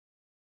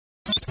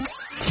Countdown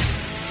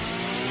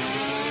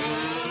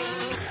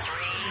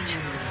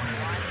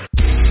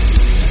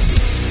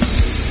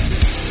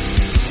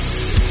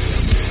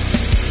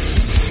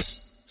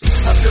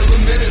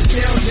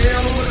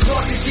on the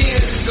clock again.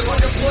 Feel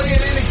like I'm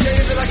playing in a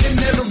game that I can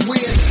never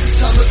win.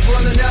 Time is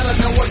running out, I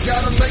know I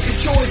gotta make a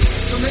choice.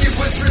 So many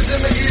whispers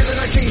in my ear that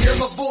I can't hear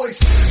my voice.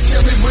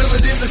 Tell me, will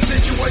it end the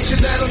situation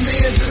that I'm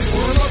in?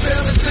 Or am I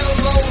bound to sit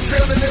alone,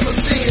 drowning in my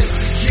sins?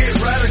 Get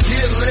right or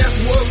get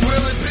left, what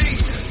will it be?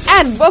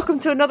 And welcome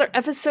to another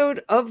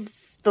episode of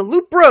the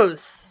Loot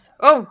Bros.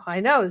 Oh, I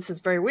know, this is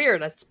very weird.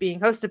 That's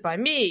being hosted by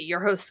me, your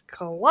host,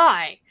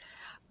 Kalai.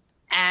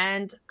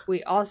 And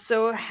we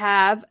also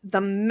have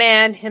the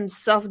man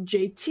himself,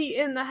 JT,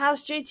 in the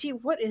house.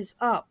 JT, what is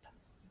up?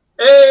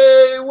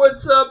 Hey,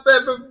 what's up,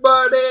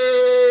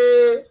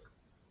 everybody?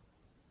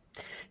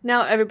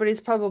 Now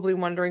everybody's probably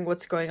wondering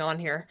what's going on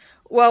here.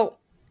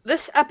 Well,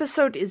 this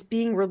episode is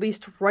being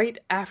released right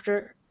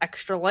after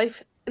Extra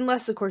Life,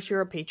 unless, of course, you're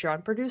a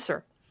Patreon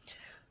producer.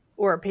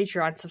 Or a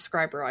Patreon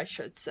subscriber, I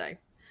should say.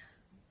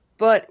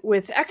 But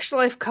with Extra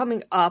Life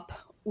coming up,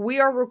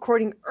 we are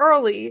recording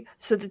early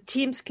so the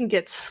teams can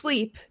get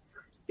sleep,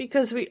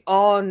 because we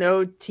all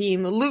know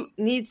Team Loot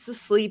needs to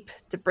sleep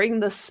to bring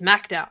the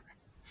smackdown.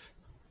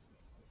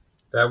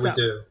 That we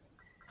do.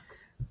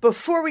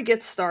 Before we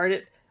get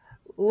started,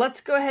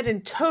 let's go ahead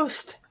and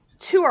toast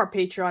to our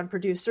Patreon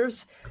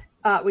producers.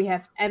 We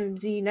have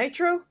MZ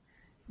Nitro.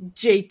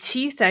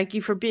 JT, thank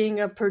you for being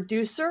a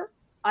producer.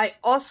 I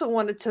also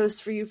want to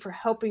toast for you for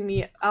helping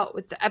me out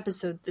with the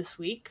episode this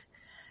week.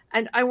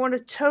 And I want to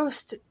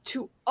toast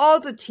to all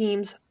the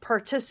teams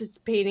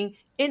participating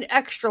in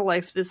Extra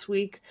Life this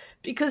week,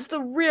 because the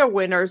real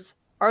winners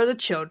are the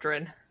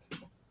children.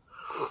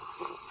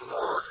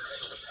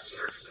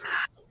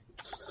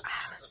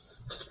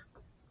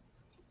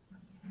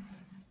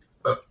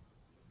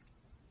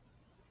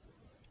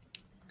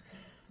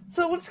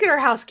 So let's get our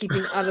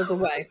housekeeping out of the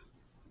way.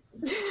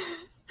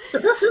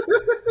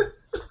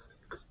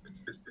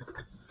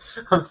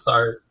 I'm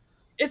sorry.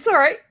 It's all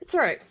right. It's all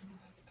right.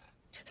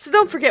 So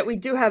don't forget, we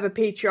do have a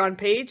Patreon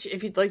page.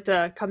 If you'd like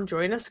to come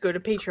join us, go to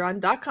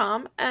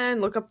patreon.com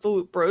and look up the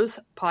Loot Bros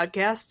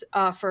podcast.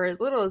 For as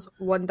little as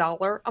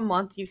 $1 a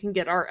month, you can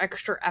get our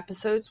extra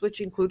episodes,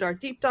 which include our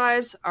deep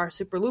dives, our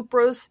Super Loot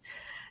Bros.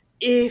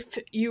 If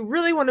you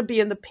really want to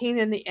be in the pain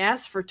in the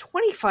ass, for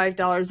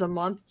 $25 a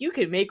month, you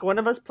can make one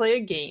of us play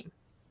a game.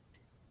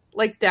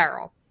 Like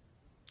Daryl.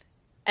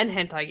 And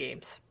hentai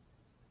games.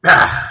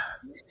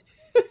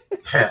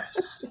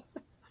 Yes.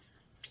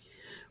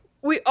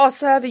 We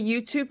also have a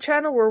YouTube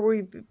channel where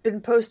we've been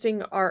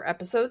posting our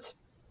episodes.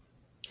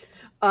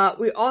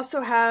 We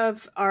also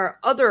have our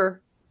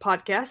other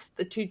podcast,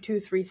 the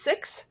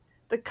 2236,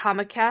 the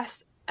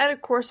Comicast, and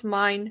of course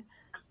mine,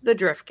 the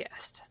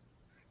Driftcast.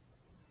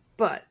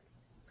 But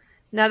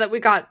now that we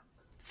got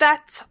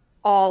that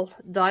all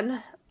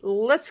done,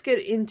 let's get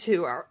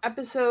into our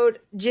episode.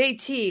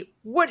 JT,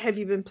 what have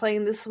you been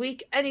playing this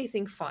week?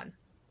 Anything fun?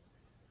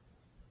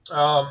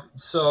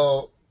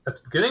 So at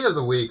the beginning of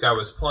the week, I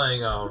was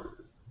playing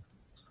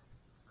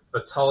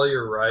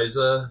Atelier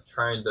Ryza,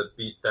 trying to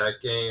beat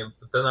that game.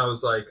 But then I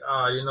was like,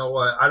 you know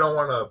what? I don't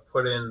want to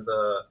put in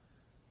the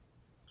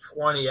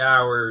 20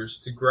 hours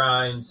to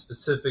grind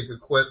specific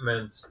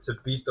equipments to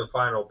beat the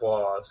final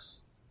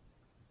boss.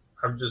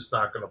 I'm just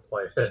not going to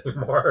play it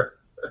anymore.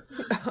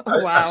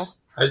 Oh, wow.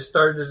 I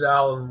started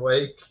Alan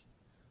Wake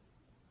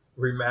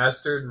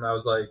Remastered, and I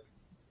was like,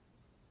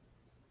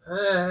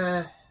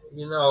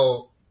 you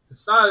know,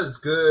 it's not as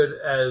good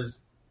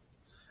as...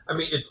 I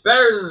mean, it's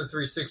better than the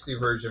 360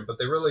 version, but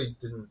they really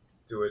didn't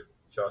do it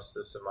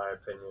justice, in my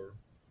opinion.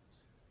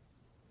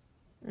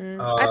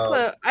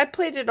 I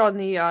played it on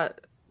the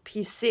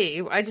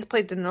PC. I just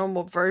played the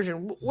normal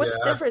version. What's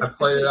different? I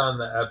played it on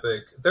the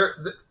Epic.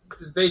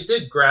 They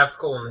did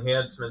graphical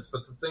enhancements,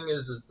 but the thing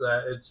is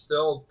that it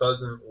still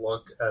doesn't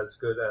look as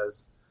good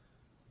as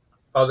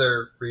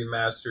other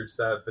remasters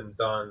that have been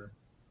done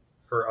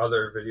for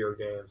other video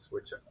games,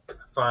 which I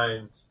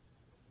find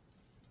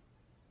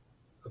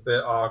a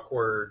bit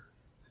awkward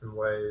in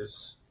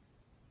ways.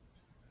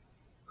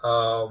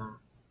 But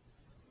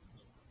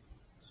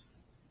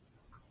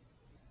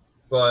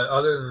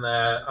other than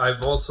that,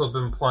 I've also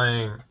been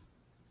playing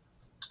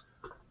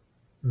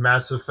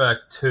Mass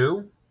Effect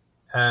 2,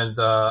 and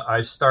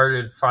I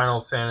started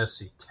Final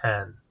Fantasy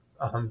X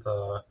on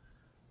the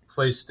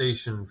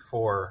PlayStation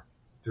 4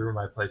 through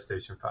my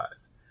PlayStation 5.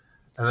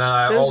 And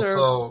then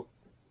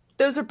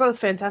Those are both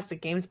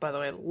fantastic games, by the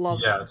way. Love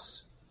them.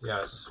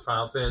 Yes.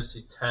 Final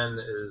Fantasy X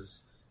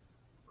is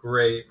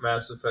great.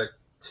 Mass Effect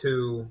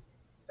 2,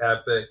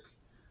 epic.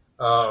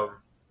 I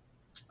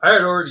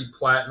had already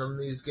platinumed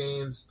these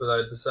games, but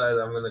I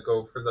decided I'm going to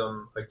go for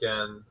them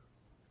again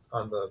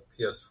on the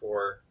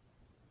PS4.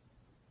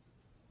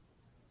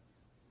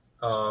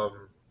 I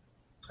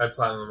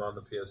platinumed them on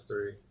the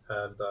PS3.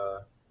 And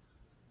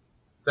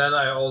then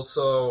I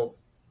also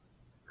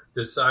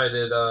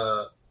decided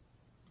I'm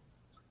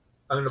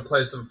going to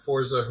play some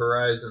Forza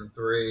Horizon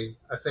 3.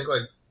 I think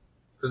like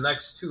the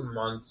next 2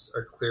 months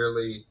are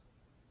clearly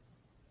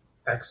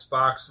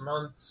Xbox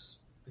months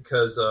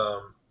because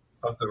of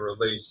the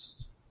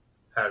release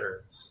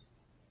patterns.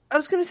 I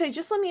was going to say,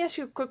 just let me ask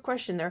you a quick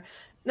question there.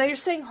 Now you're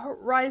saying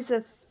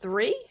Horizon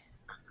 3,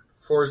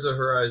 Forza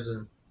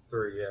Horizon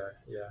 3,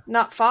 yeah.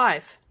 not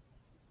 5.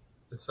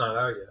 It's not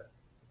out yet.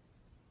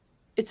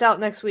 It's out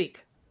next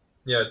week.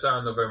 Yeah, it's out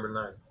on November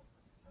 9th.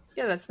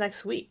 Yeah, that's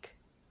next week.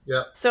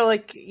 Yeah. So,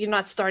 like, you're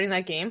not starting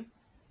that game?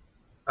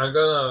 I'm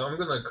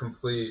gonna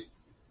complete.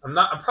 I'm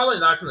probably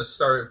not gonna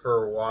start it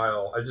for a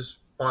while. I just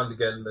wanted to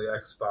get in the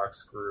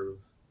Xbox groove.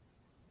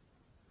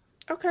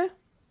 Okay.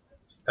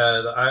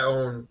 And I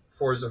own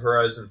Forza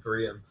Horizon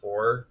 3 and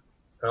 4.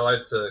 I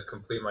like to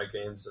complete my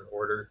games in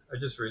order. I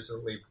just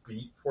recently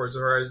beat Forza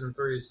Horizon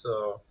 3,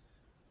 so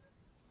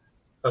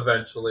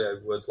eventually I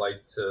would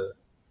like to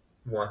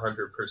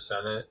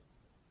 100% it.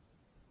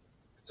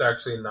 It's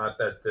actually not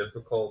that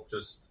difficult,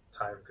 just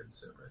time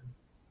consuming.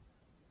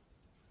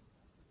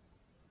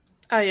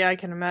 Oh, yeah, I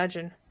can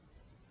imagine.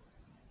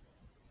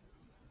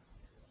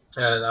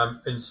 And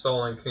I'm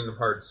installing Kingdom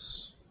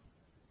Hearts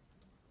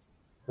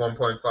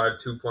 1.5,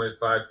 2.5,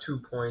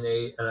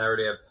 2.8, and I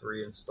already have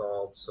 3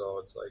 installed, so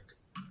it's like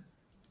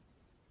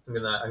I'm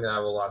gonna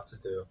have a lot to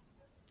do.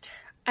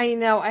 I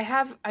know.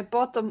 I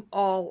bought them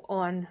all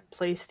on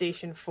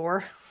PlayStation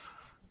 4.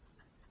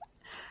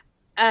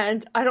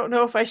 And I don't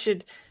know if I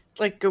should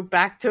like go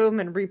back to them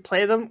and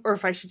replay them, or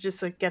if I should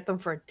just like get them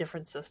for a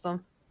different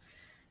system.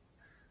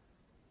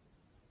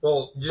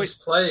 Well,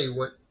 just play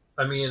what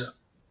I mean.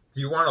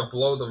 Do you want to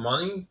blow the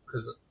money?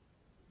 Because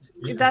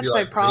That's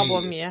my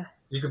problem. Yeah.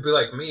 You could be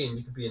like me, and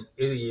you could be an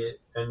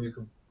idiot, and you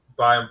could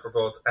buy them for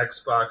both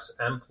Xbox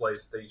and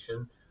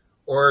PlayStation,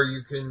 or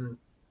you can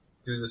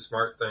do the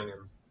smart thing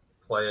and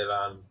play it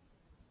on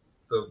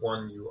the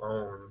one you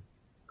own.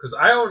 Because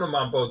I own them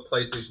on both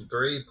PlayStation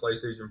 3,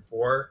 PlayStation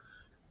 4,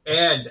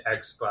 and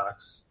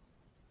Xbox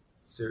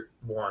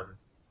One.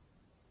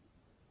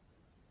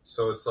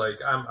 So it's like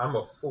I'm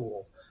a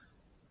fool.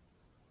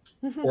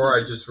 Or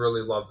I just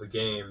really love the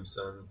games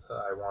and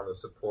I want to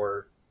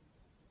support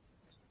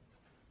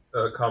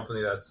a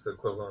company that's the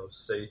equivalent of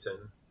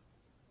Satan.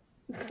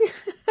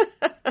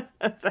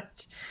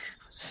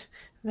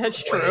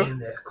 That's true.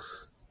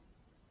 Enix,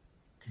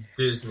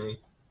 Disney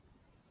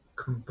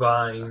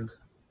combined,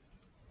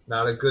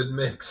 not a good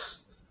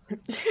mix.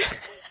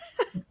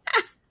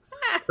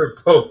 They're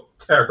both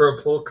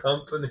terrible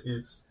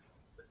companies.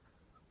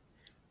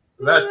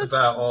 That's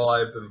about all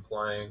I've been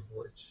playing,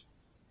 which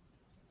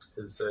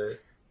is it.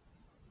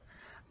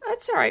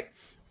 That's all right.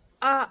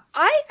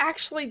 I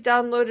actually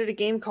downloaded a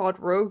game called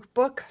Rogue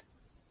Book.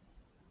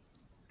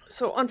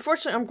 So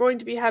unfortunately, I'm going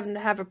to be having to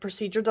have a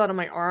procedure done on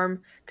my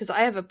arm because I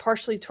have a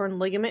partially torn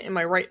ligament in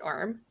my right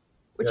arm,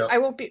 which Yep. I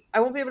won't be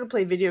able to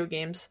play video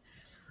games.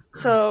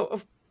 So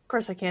of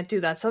course I can't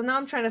do that. So now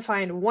I'm trying to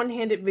find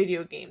one-handed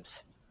video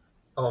games.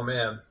 Oh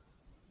man.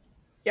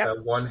 Yep.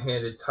 That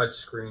one-handed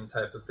touchscreen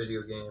type of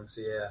video games,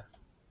 yeah.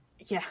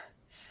 Yeah.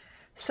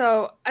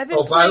 So I've been.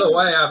 Oh, by the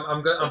way,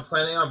 I'm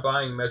planning on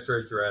buying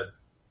Metroid Dread.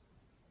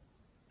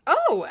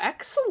 Oh,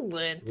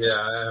 excellent! Yeah,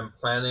 I'm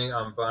planning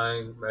on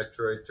buying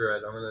Metroid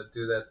Dread. I'm gonna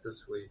do that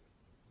this week.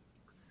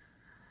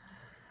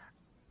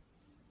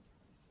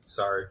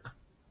 Sorry.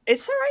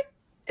 It's all right.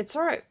 It's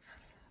all right.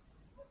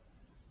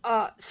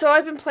 So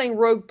I've been playing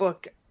Rogue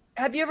Book.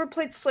 Have you ever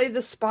played Slay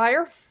the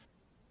Spire?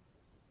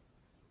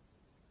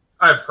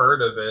 I've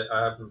heard of it.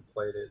 I haven't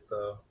played it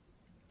though.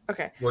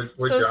 Okay. What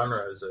So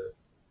genre is it?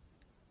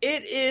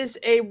 It is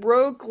a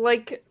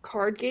roguelike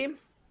card game.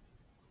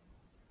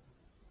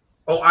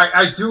 Oh,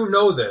 I do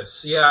know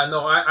this. Yeah,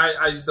 no,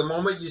 I the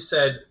moment you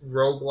said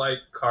roguelike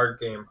card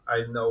game,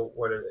 I know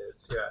what it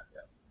is. Yeah.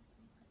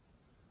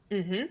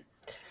 Mm-hmm.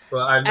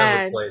 But I've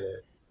never played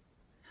it.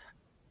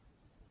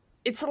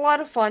 It's a lot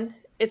of fun.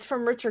 It's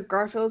from Richard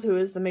Garfield, who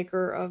is the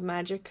maker of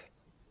Magic.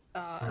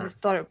 I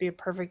thought it would be a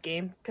perfect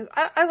game because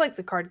I like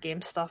the card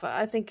game stuff.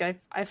 I think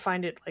I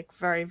find it like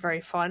very,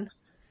 very fun.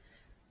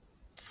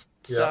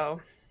 So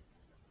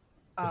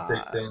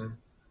addicting.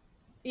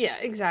 Yeah,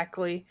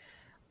 exactly.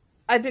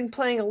 I've been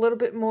playing a little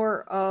bit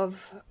more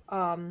of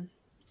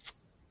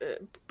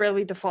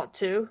Bravely Default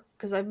 2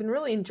 because I've been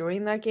really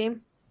enjoying that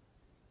game.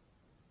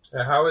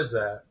 How is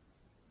that?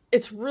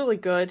 It's really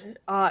good.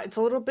 It's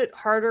a little bit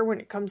harder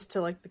when it comes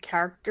to like the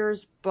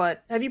characters,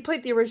 but have you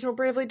played the original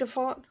Bravely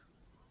Default?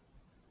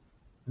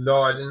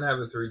 No, I didn't have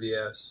a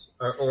 3DS,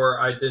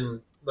 or I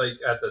didn't like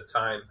at the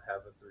time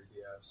have a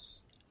 3DS.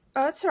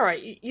 Oh, that's all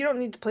right. You don't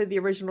need to play the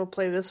original.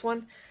 Play this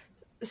one.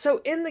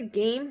 So in the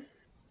game,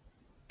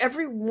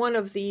 every one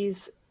of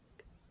these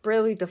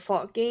Bravely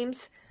Default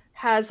games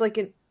has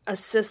like a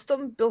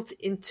system built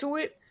into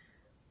it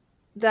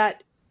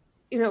that,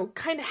 you know,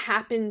 kind of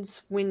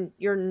happens when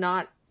you're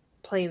not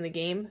playing the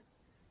game.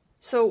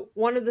 So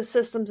one of the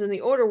systems in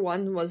the older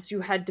one was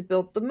you had to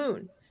build the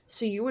moon.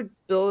 So you would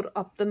build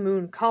up the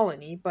moon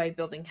colony by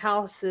building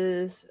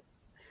houses,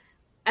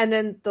 and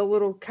then the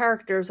little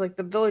characters, like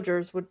the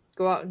villagers, would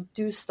go out and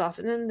do stuff,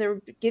 and then they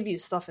would give you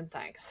stuff in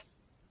thanks.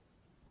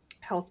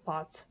 Health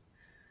pots.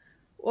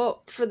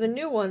 Well, for the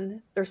new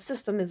one, their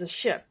system is a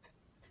ship,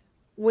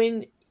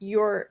 when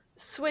your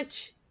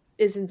Switch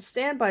is in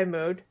standby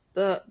mode,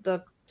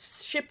 the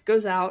ship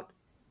goes out,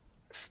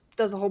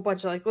 does a whole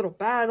bunch of like little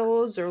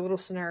battles or little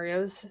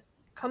scenarios,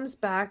 comes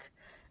back,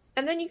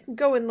 and then you can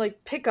go and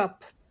like pick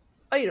up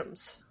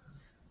items.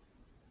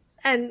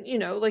 And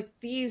like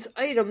these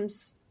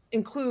items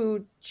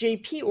include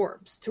JP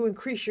orbs to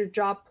increase your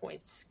job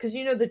points, because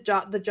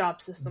the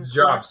job system.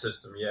 Job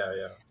system,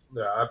 yeah.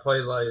 I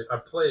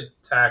played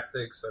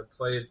Tactics. I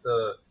played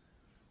I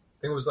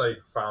think it was like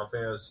Final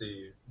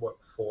Fantasy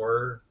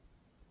 4,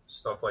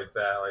 stuff like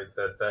that. Like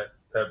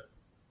that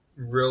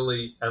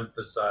really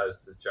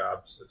emphasized the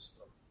job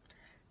system.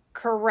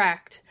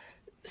 Correct.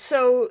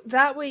 So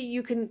that way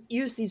you can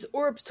use these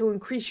orbs to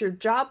increase your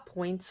job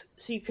points,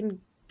 so you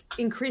can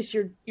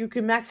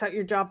max out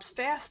your jobs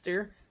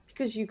faster,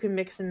 because you can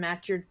mix and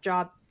match your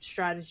job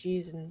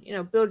strategies and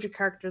build your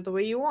character the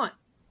way you want.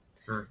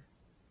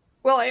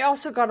 Well, I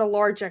also got a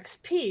large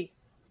XP,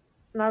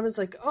 and I was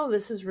like, oh,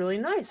 this is really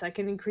nice. I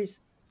can increase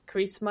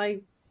my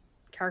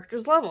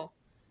character's level.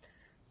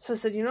 So I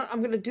said, I'm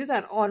going to do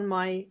that on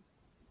my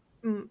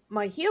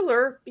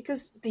healer,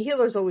 because the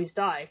healers always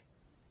die.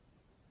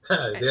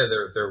 Yeah,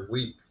 they're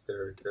weak.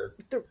 They're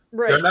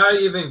right. They're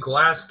not even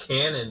glass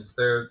cannons.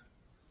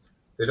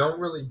 They don't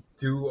really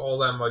do all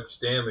that much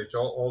damage.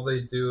 All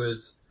they do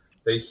is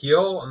they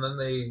heal, and then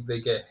they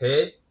get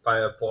hit by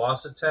a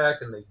boss attack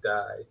and they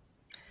die.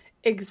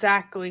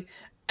 Exactly.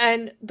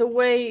 And the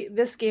way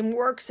this game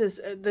works is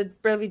the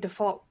Bravely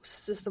Default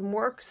system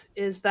works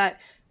is that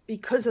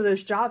because of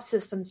those job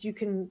systems, you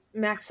can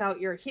max out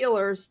your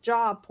healer's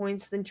job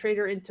points, then trade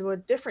her into a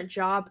different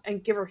job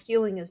and give her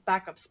healing as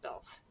backup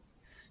spells.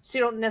 So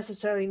you don't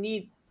necessarily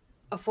need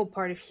a full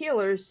party of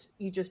healers.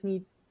 You just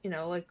need,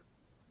 like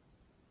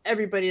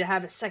everybody to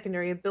have a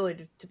secondary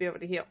ability to be able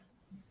to heal.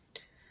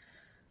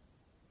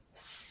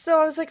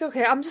 So I was like,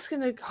 okay, I'm just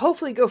going to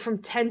hopefully go from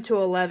 10 to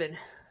 11.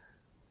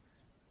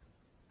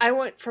 I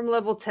went from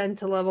level 10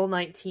 to level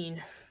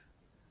 19.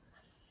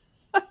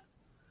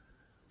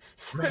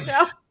 So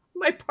now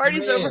my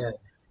party's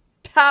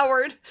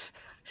overpowered.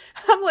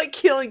 I'm like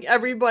healing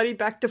everybody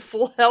back to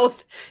full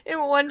health in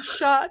one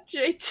shot,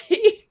 JT.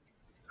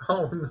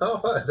 Oh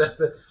no,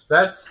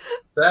 that's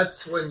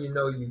when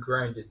you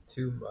grinded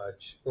too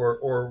much,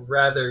 or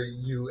rather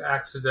you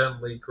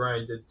accidentally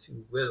grinded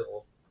too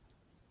little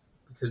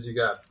because you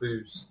got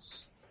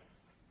boosts.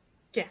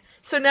 Yeah,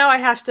 so now I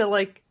have to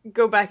like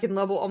go back and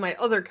level all my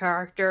other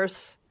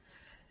characters.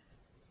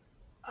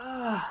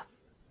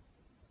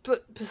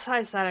 But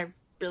besides that, I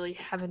really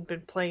haven't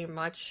been playing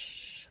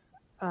much,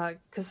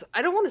 because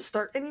I don't want to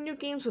start any new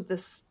games with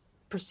this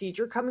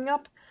procedure coming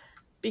up.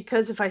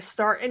 Because if I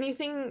start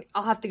anything,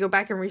 I'll have to go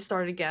back and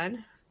restart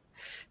again.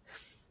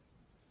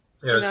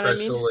 Yeah,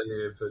 especially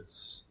if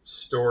it's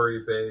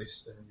story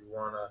based and you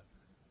wanna,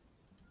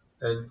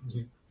 and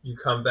you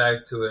come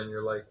back to it and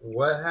you're like,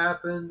 what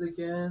happened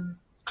again?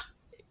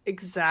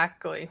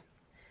 Exactly.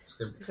 It's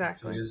gonna be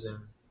confusing.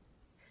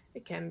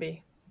 It can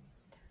be.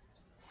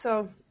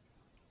 So,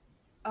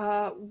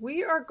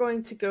 we are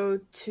going to go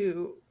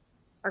to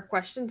our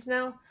questions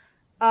now.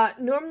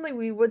 Normally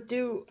we would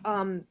do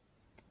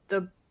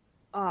the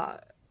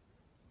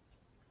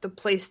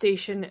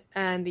PlayStation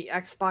and the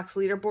Xbox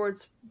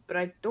leaderboards, but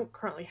I don't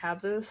currently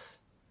have those.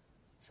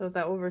 So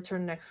that will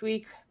return next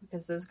week,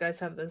 because those guys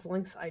have those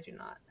links. I do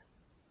not.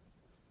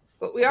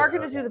 But we are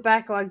going to do the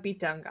backlog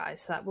beatdown,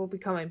 guys. That will be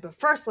coming. But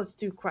first, let's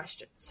do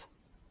questions.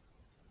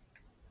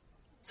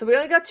 So we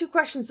only got 2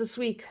 questions this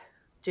week,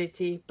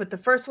 JT, but the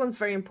first one's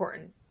very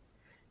important.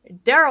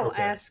 Daryl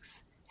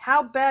asks,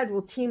 how bad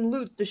will Team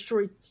Loot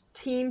destroy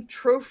Team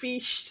Trophy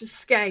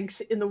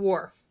Skanks in the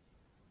war?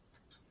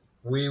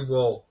 We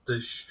will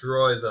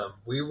destroy them.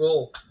 We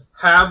will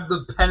have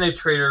the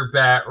penetrator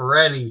bat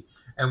ready,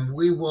 and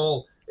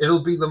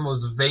it'll be the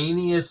most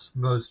veiniest,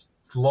 most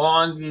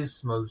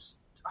longest, most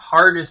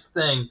hardest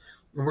thing,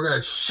 and we're going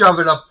to shove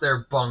it up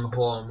their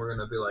bunghole, and we're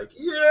going to be like,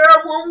 yeah,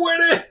 we're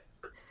winning!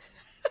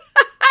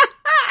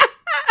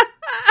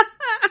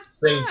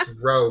 Saints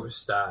Row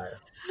style.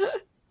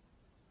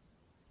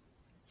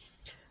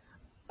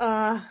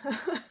 We're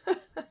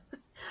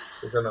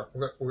gonna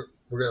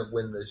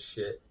win this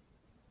shit.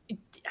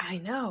 I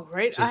know,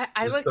 right? Just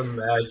like...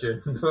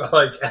 imagine,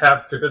 like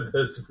after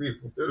this we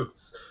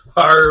lose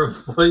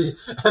horribly,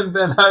 and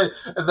then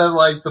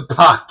like the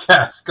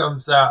podcast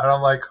comes out, and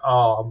I'm like,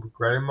 oh, I'm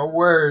regretting my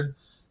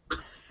words.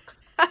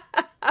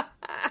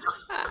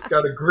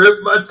 Gotta grip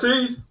my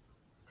teeth.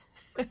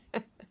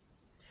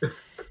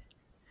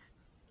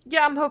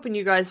 Yeah, I'm hoping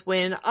you guys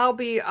win. I'll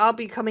be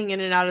coming in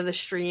and out of the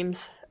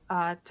streams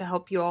to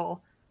help you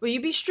all. Will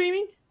you be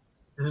streaming?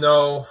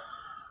 No.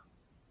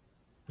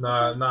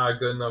 Not a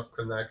good enough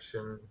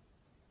connection.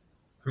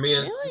 I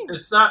mean, really?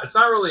 It's not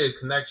really a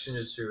connection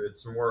issue.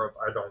 It's more of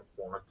I don't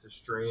want to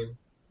stream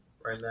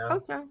right now.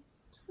 Okay.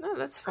 No,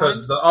 that's fine.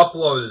 Because the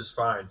upload is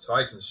fine, so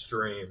I can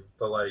stream.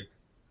 But like,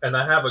 and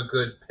I have a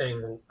good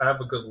ping. I have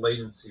a good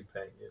latency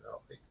ping.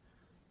 Like,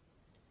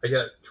 I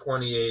get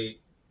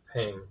 28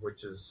 ping,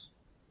 which is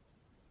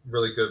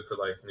really good for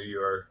like New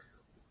York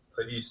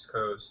the East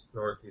Coast,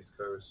 Northeast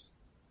Coast.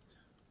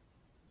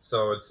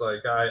 So it's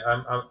like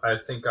I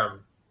think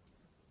I'm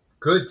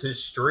good to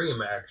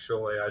stream.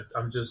 Actually,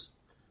 I'm just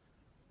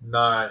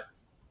not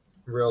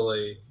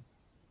really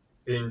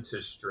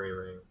into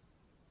streaming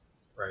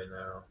right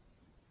now.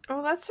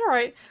 Oh, that's all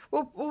right.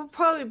 We'll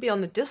probably be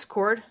on the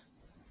Discord.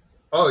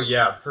 Oh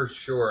yeah, for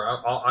sure.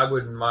 I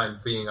wouldn't mind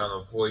being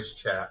on a voice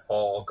chat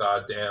all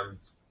goddamn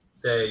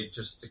day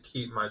just to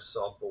keep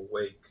myself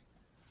awake.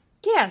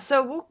 Yeah,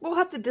 so we'll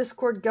have the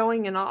Discord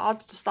going, and I'll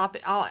just stop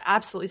it. I'll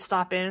absolutely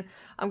stop in.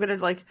 I'm gonna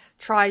like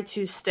try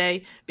to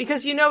stay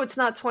because it's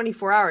not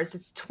 24 hours;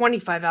 it's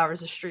 25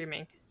 hours of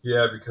streaming.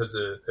 Yeah, because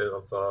of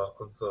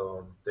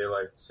the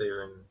daylight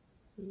saving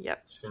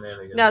Yep.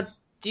 shenanigans. Now,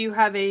 do you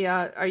have a?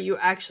 Are you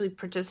actually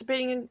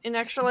participating in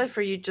Extra Life,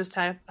 or are you just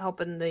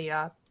helping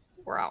the?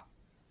 We're out.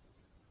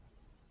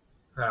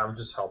 I'm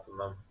just helping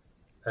them,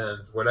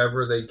 and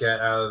whatever they get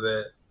out of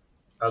it,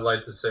 I'd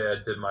like to say I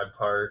did my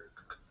part.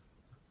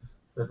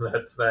 And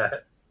that's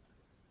that.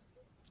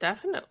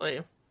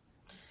 Definitely.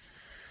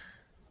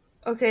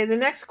 Okay, the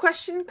next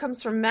question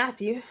comes from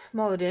Matthew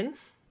Mulliden.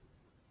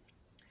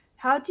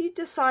 How do you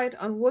decide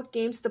on what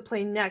games to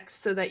play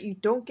next so that you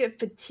don't get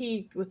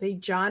fatigued with a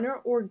genre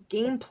or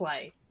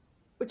gameplay?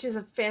 Which is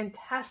a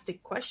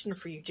fantastic question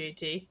for you,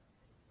 JT.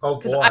 Oh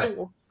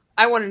boy.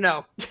 I want to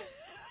know.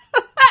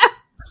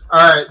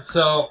 Alright,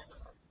 so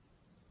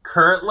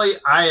currently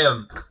I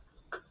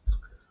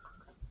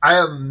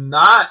am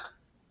not.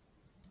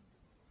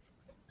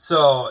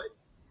 So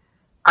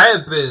I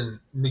have been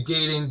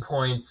negating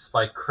points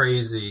like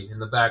crazy in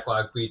the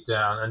backlog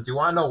beatdown, and do you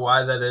want to know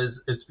why that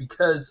is? It's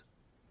because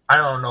I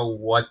don't know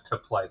what to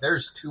play.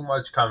 There's too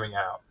much coming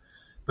out.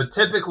 But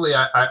typically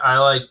I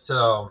like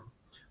to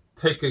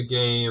pick a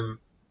game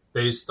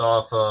based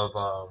off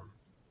of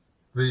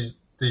the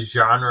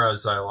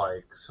genres I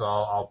like. So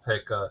I'll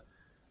pick an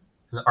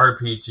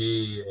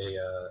RPG,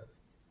 a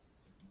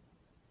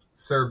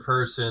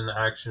third-person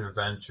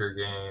action-adventure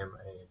game,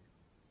 a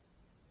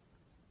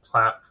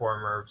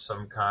platformer of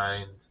some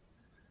kind.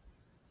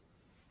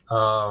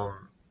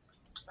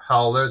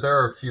 Hell, there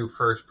are a few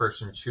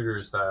first-person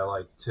shooters that I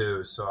like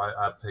too, so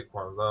I pick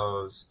one of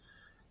those.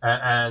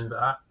 And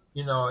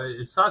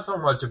it's not so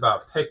much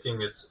about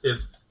picking. It's if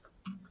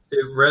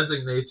it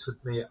resonates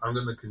with me, I'm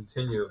going to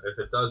continue. If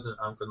it doesn't,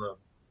 I'm going to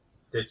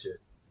ditch it.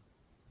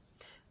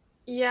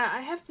 Yeah,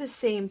 I have the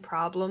same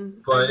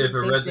problem. But if it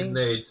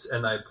resonates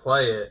and I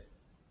play it,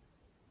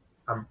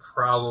 I'm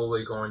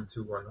probably going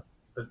to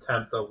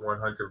attempt a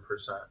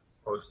 100%,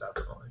 most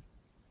definitely.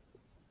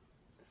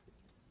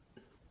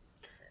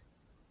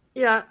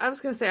 Yeah, I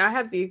was going to say, I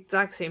have the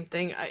exact same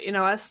thing.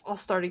 I'll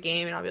start a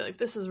game and I'll be like,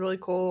 this is really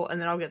cool, and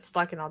then I'll get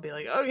stuck and I'll be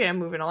like, okay, I'm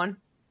moving on.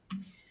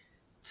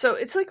 So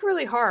it's like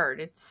really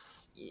hard.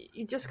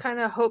 You just kind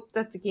of hope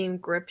that the game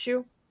grips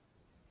you.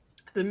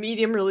 The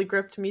medium really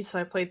gripped me, so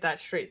I played that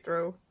straight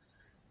through.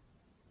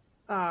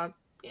 I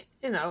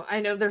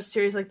know there's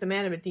series like the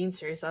Man of Medine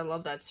series. I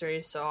love that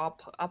series, so I'll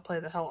play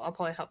I'll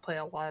probably play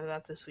a lot of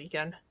that this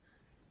weekend.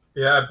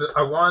 Yeah, but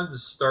I wanted to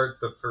start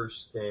the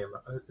first game.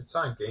 It's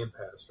on Game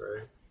Pass,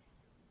 right?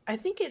 I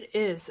think it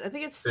is. I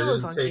think it still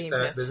is on Game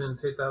Pass. They didn't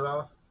take that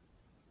off?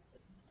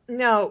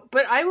 No,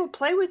 but I will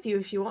play with you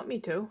if you want me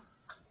to.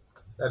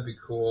 That'd be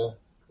cool.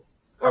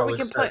 Or we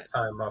can play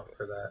time up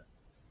for that.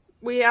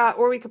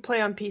 Or we could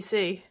play on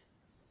PC.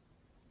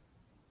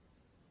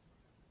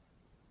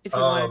 If you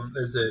wanted.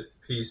 Is it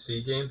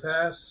PC Game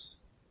Pass?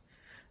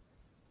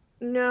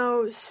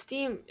 No,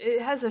 Steam.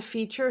 It has a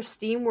feature,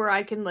 Steam, where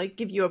I can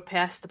give you a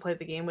pass to play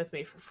the game with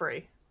me for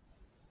free.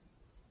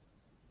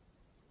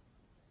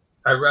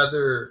 I'd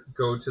rather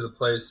go to the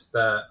place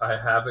that I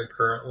have it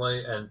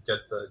currently and get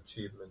the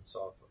achievements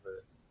off of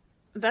it.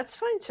 That's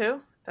fine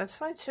too. I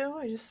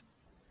just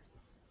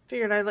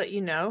figured I'd let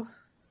you know.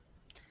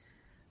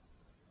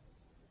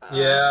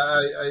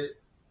 Yeah,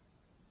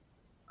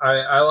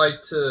 I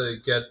like to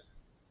get.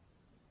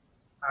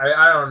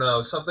 I don't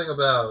know, something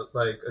about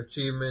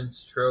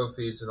achievements,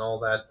 trophies, and all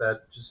that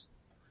just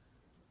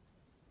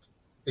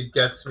it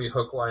gets me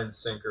hook, line,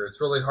 sinker. It's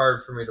really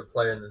hard for me to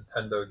play a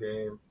Nintendo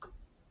game,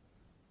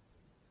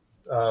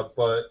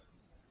 but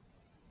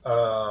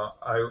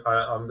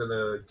I'm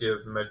gonna give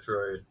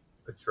Metroid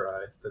a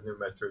try, the new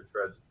Metroid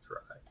Dread a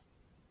try.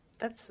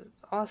 That's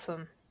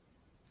awesome.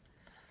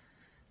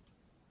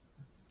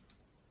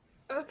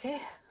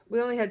 Okay, we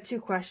only had 2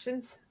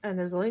 questions, and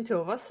there's only 2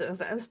 of us, so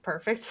that was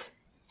perfect.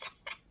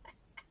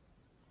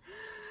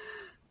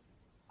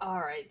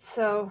 Alright,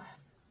 so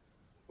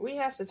we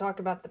have to talk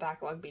about the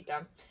backlog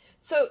beatdown.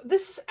 So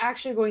this is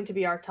actually going to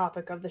be our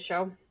topic of the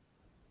show.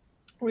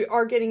 We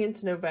are getting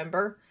into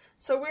November,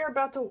 so we're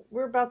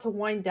about to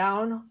wind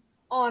down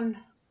on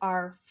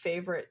our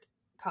favorite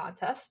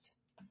contest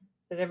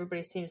that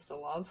everybody seems to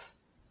love.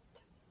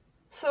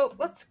 So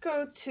let's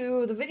go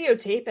to the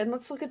videotape and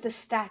let's look at the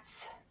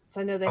stats.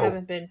 So I know they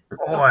haven't been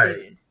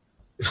updated.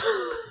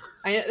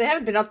 They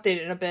haven't been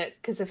updated in a bit,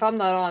 because if I'm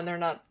not on, they're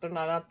not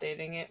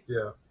updating it.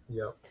 Yeah.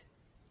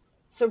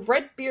 So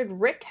Redbeard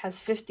Rick has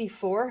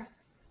 54,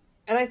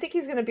 and I think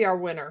he's going to be our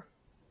winner.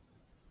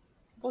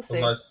 We'll see.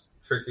 Unless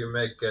Tricky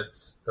Mick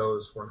gets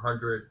those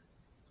 100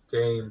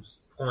 games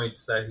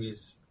points that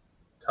he's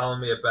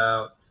telling me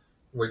about,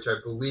 which I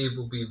believe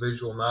will be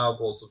visual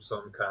novels of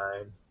some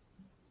kind.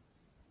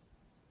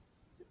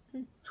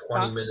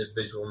 20-minute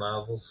visual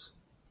novels.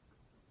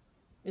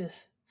 Yes.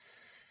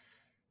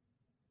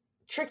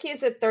 Tricky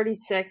is at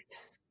 36.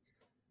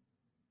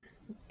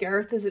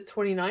 Gareth is at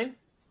 29.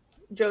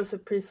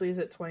 Joseph Priestley is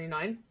at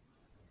 29.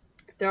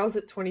 Daryl's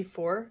at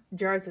 24.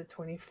 Jared's at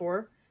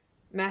 24.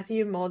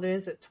 Matthew Malden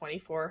is at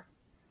 24.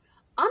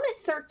 I'm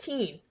at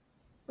 13,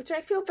 which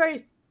I feel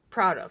very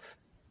proud of.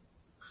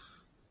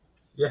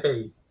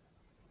 Yay.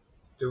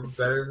 Doing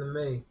better than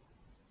me.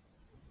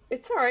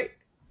 It's alright.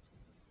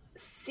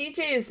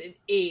 CJ is at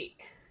 8.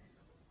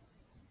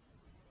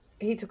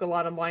 He took a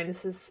lot of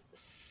minuses.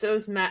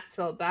 So's Matt,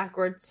 spelled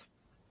backwards.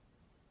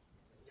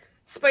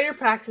 Spider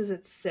Pax is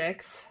at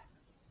 6.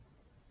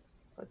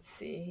 Let's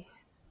see.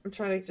 I'm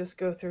trying to just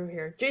go through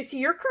here. JT,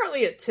 you're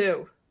currently at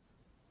 2.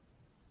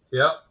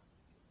 Yep.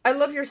 I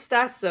love your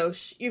stats, though.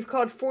 You've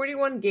called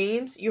 41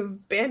 games. You've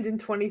abandoned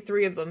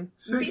 23 of them.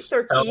 You beat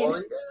 13. Oh,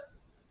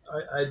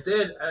 yeah. I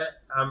did.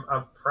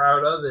 I'm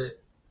proud of it.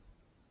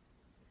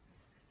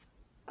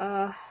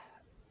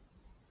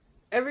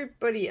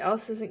 Everybody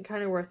else isn't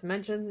kind of worth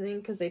mentioning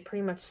because they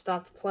pretty much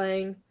stopped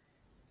playing.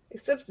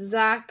 Except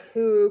Zach,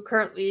 who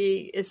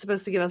currently is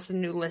supposed to give us a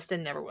new list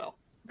and never will.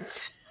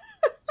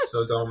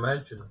 So don't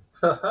mention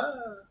him.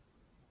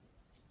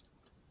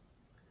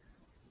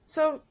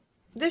 So,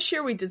 this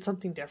year we did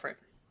something different.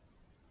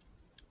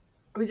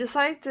 We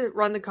decided to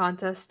run the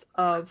contest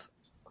of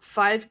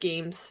 5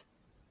 games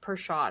per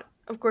shot.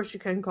 Of course, you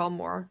can call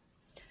more.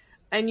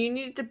 And you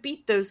needed to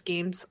beat those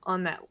games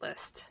on that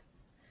list.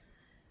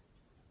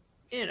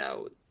 You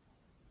know,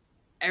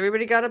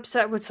 everybody got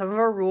upset with some of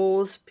our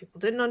rules. People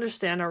didn't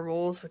understand our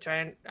rules, which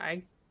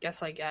I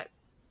guess I get.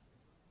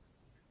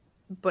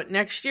 But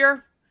next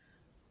year,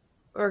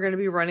 we're going to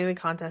be running the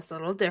contest a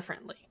little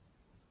differently.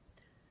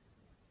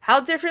 How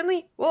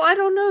differently? Well, I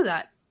don't know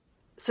that.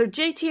 So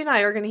JT and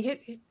I are going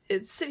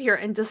to sit here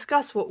and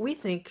discuss what we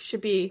think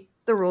should be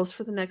the rules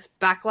for the next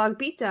Backlog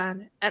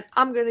Beatdown. And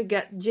I'm going to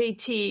get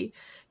JT,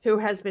 who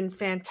has been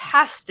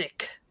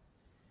fantastic,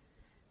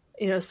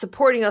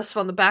 supporting us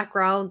from the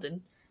background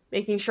and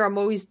making sure I'm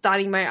always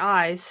dotting my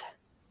I's.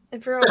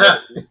 And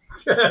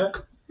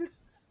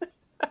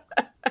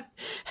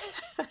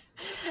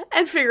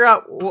figure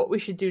out what we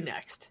should do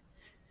next.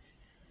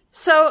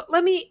 So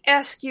let me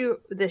ask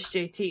you this,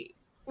 JT.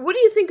 What do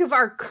you think of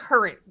our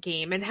current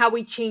game and how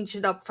we changed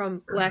it up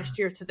from last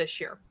year to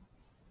this year?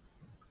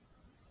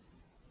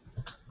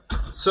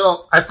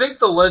 So I think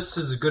the list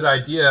is a good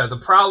idea. The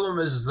problem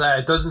is that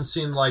it doesn't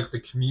seem like the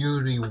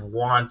community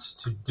wants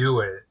to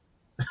do it.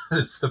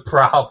 It's the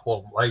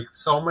problem. Like,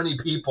 so many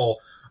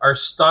people are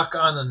stuck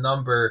on a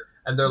number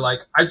and they're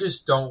like, I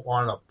just don't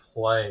want to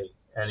play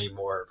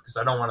anymore because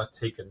I don't want to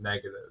take a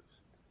negative.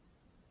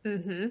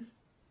 Mm-hmm.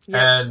 Yep.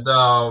 And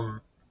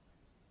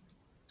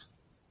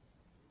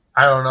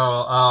I don't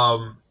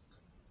know.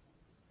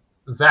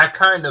 That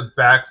kind of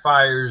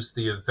backfires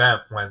the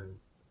event when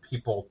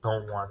people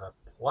don't want to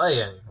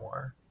play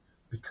anymore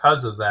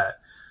because of that.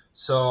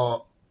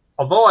 So,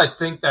 although I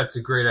think that's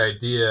a great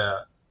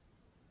idea,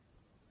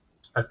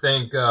 I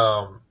think,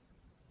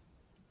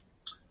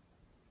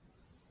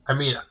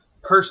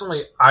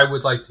 personally, I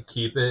would like to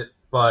keep it,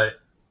 but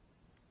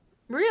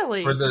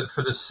really, for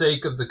the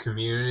sake of the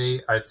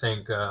community, I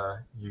think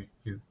you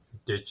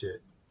ditch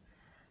it.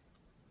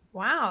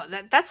 Wow,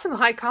 that's some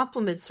high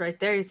compliments right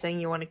there. You're saying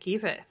you want to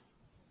keep it.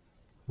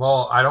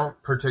 Well, I don't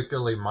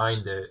particularly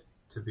mind it,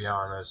 to be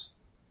honest.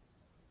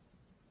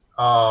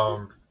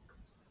 I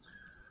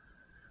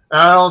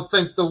don't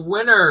think the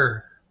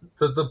winner,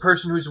 the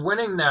person who's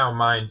winning now,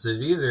 minds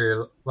it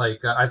either.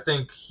 Like, I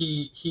think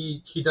he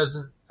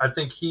doesn't. I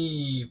think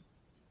he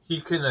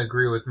can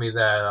agree with me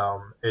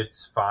that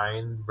it's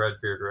fine,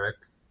 Redbeard Rick.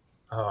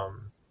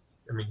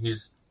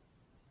 He's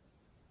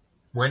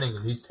winning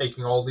and he's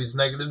taking all these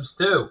negatives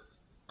too.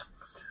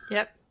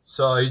 Yep.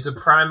 So he's a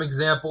prime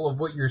example of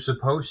what you're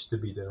supposed to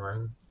be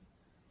doing.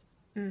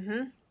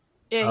 Mm-hmm.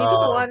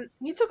 Yeah,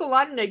 he took a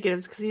lot of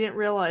negatives because he didn't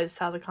realize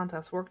how the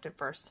contest worked at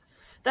first.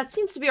 That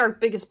seems to be our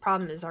biggest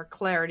problem, is our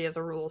clarity of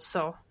the rules.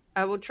 So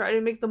I will try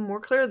to make them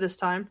more clear this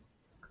time.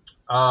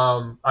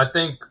 I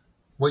think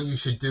what you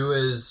should do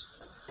is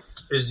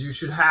you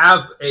should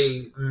have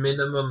a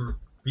minimum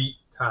beat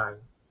time.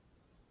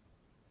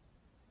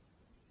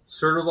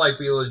 Sort of like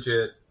Be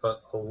Legit,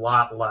 but a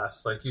lot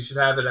less. Like, you should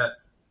have it at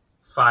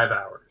 5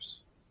 hours.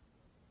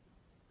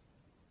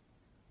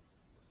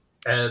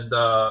 And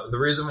the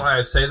reason why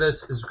I say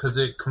this is because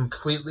it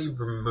completely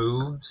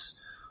removes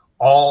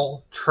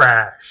all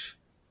trash.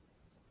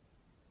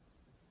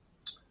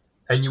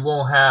 And you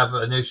won't have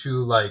an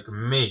issue like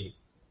me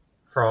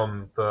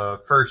from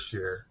the first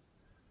year.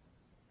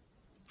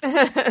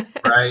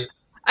 Right?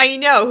 I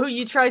know, who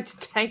you tried to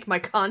tank my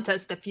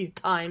contest a few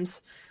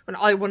times when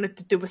all I wanted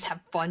to do was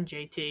have fun,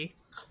 JT.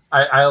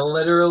 I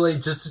literally,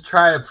 just to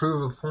try to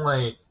prove a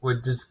point,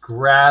 would just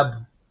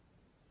grab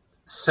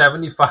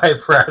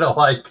 75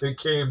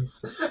 Ratalaika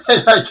games,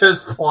 and I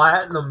just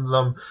platinumed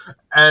them.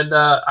 And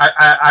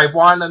I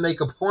want to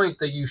make a point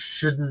that you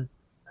shouldn't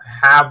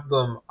have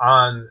them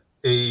on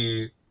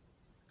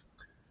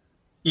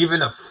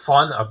even a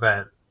fun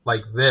event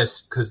like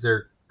this, because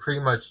they're pretty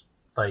much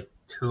like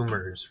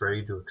tumors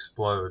ready to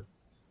explode.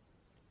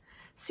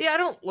 See, I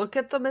don't look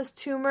at them as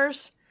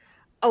tumors.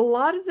 A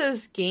lot of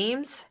those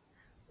games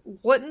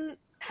wouldn't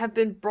have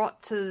been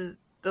brought to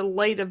the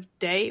light of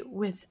day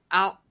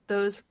without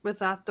the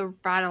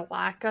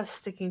Ratalaika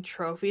sticking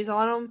trophies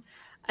on them.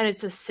 And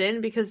it's a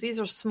sin because these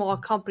are small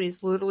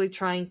companies literally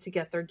trying to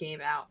get their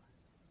game out.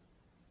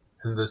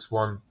 And this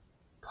one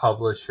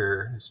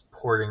publisher is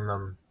porting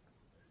them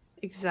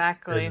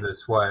exactly in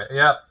this way.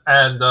 Yep.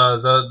 And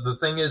the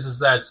thing is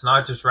that it's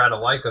not just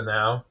Ratalaika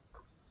now.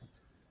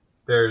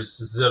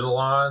 There's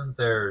Zidalon.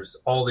 There's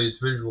all these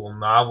visual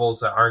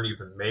novels that aren't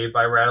even made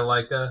by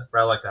Ratalaika.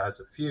 Ratalaika has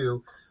a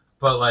few,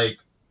 but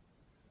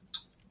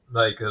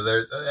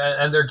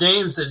they're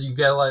games that you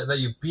get that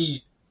you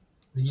beat.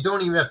 You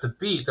don't even have to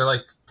beat. They're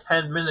like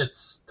 10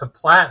 minutes to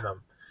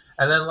platinum,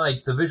 and then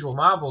like the visual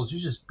novels, you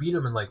just beat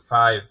them in like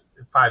five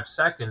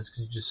seconds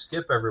because you just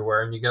skip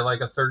everywhere, and you get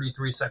like a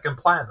 33-second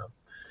platinum.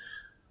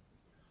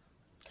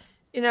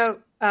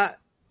 A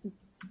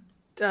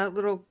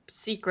little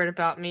secret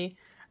about me.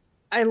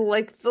 I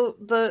like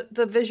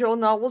the visual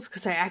novels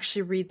because I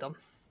actually read them.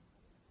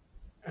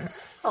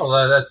 Oh,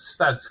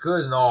 that's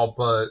good and all,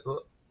 but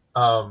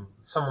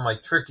someone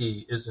like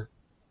Tricky isn't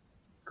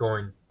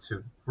going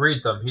to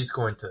read them. He's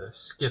going to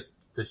skip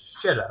the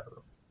shit out of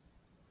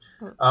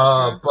them.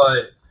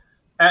 But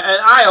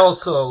I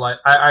also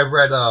I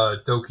read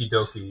Doki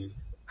Doki,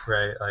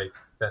 right? Like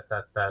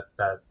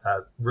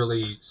that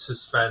really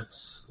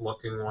suspense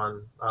looking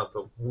one,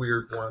 the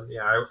weird one.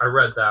 Yeah, I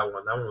read that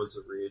one. That one was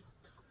a read.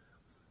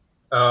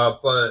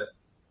 But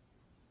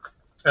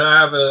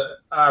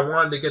I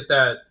wanted to get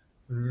that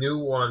new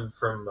one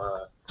from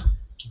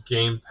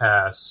Game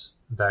Pass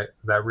that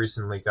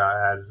recently got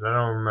added. I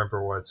don't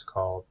remember what it's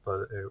called,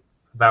 but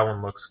that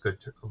one looks good,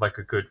 like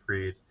a good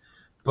read.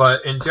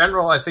 But in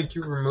general, I think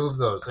you remove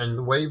those, and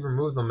the way you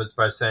remove them is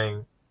by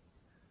saying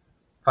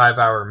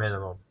 5-hour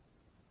minimum.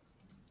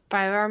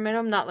 5-hour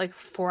minimum, not like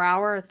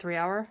 4-hour or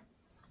 3-hour.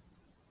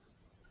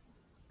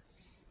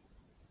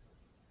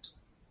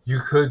 You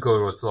could go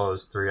to as low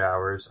as 3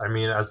 hours. I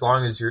mean, as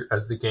long as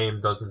the game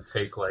doesn't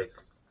take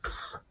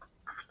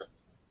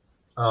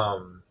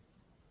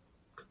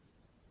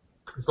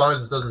as long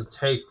as it doesn't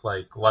take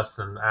like less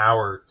than an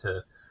hour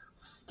to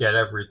get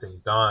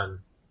everything done.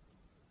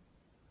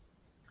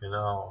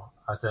 I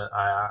think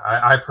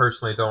I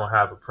personally don't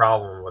have a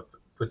problem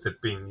with it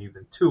being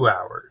even 2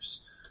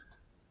 hours.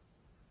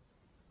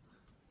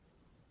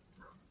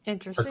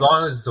 Interesting. As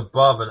long as it's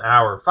above an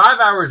hour. 5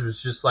 hours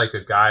was just like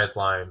a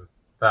guideline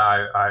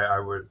that I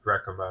would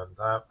recommend.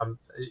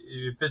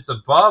 If it's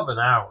above an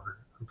hour,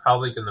 I'm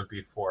probably going to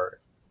be for it.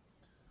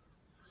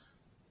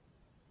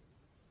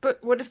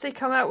 But what if they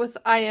come out with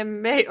I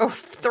Am Mayo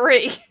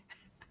 3?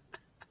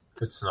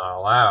 It's not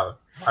allowed.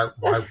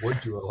 Why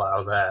would you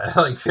allow that?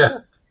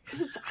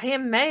 Because it's I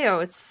Am Mayo.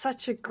 It's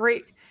such a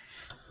great...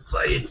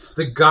 It's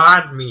the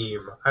God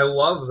meme. I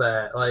love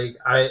that.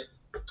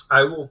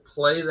 I will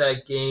play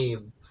that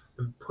game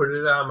and put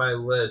it on my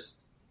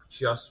list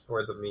just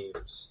for the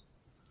memes.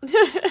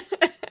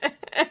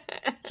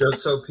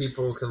 Just so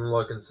people can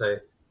look and say,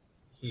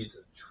 he's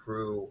a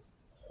true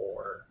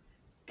whore.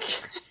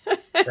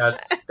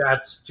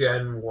 That's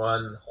Gen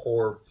 1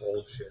 whore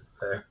bullshit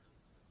there.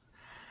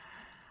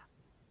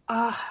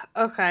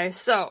 Okay,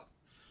 so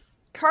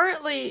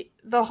currently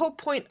the whole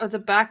point of the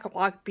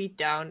backlog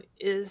beatdown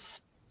is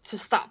to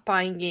stop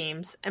buying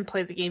games and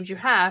play the games you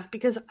have,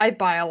 because I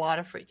buy a lot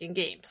of freaking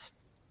games.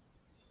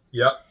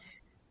 Yep.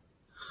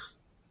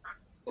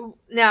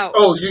 Now,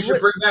 you should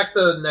bring back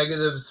the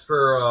negatives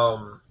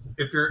for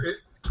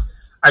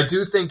I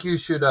do think you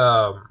should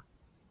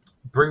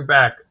bring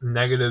back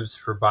negatives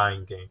for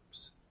buying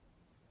games.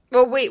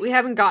 Well, wait, we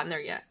haven't gotten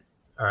there yet.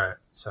 All right,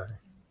 sorry.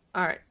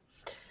 All right.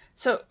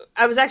 So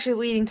I was actually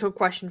leading to a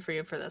question for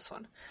you for this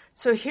one.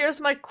 So here's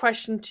my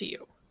question to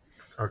you.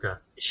 Okay.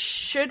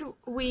 Should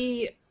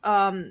we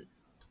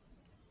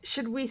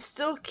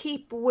still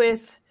keep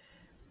with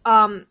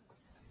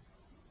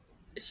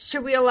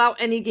should we allow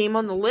any game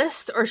on the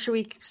list, or should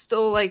we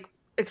still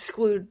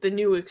exclude the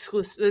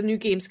new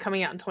games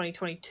coming out in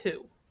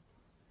 2022?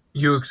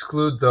 You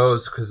exclude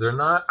those because they're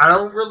not. I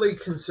don't really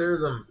consider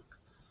them.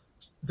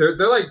 They're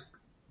like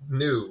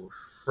new,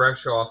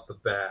 fresh off the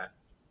bat.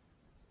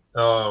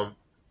 I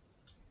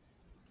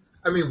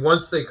mean,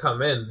 once they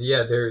come in,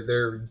 yeah,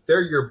 they're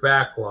your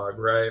backlog,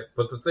 right?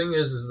 But the thing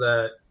is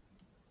that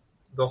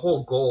the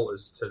whole goal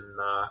is to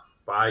not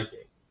buy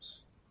games.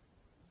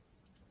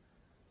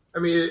 I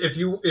mean, if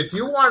you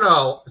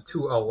want to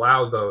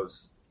allow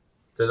those,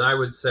 then I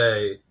would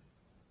say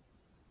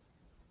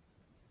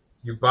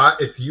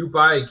if you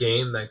buy a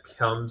game that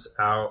comes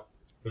out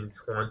in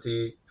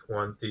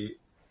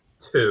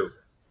 2022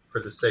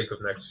 for the sake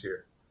of next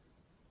year,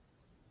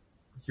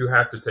 you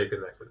have to take a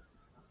negative.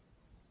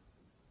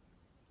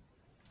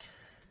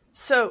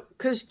 So,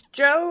 because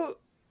Joe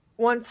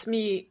wants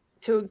me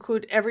to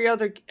include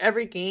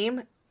every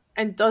game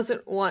and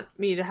doesn't want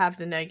me to have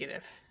the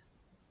negative.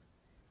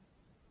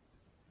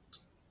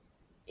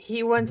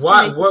 He wants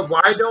Why? to make...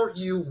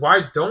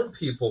 Why don't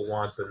people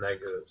want the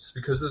negatives?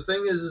 Because the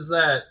thing is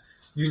that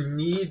you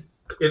need.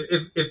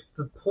 If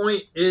the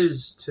point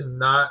is to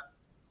not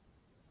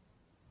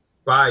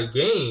buy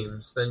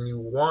games, then you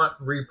want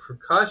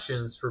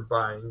repercussions for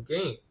buying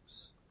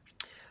games.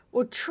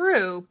 Well,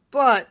 true,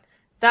 but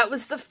that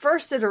was the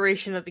first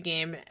iteration of the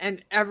game,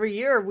 and every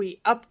year we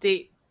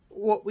update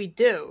what we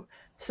do.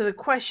 So the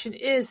question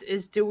is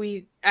do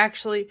we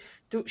actually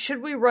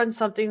should we run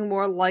something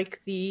more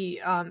like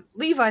the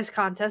Levi's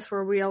contest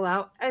where we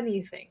allow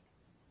anything?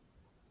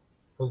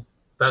 Well,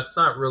 that's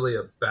not really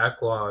a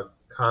backlog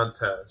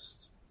contest.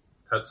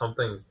 That's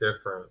something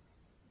different.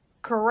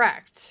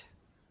 Correct.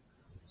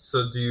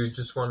 So do you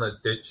just want to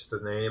ditch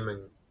the name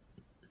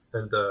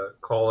and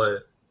call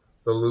it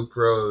the Loop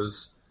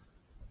Rose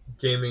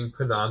Gaming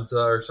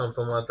Bonanza or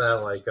something like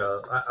that? Like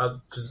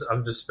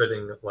I'm just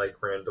spitting like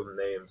random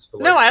names.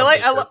 But No,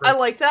 like I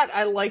like that.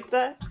 I like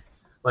that.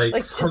 Like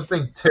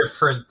something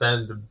different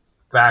than the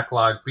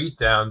backlog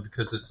beatdown,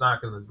 because it's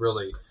not going to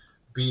really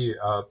be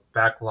a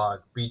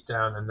backlog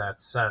beatdown in that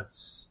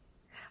sense.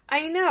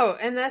 I know,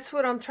 and that's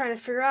what I'm trying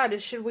to figure out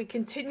is should we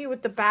continue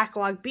with the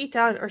backlog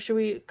beatdown or should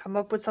we come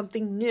up with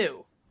something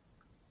new?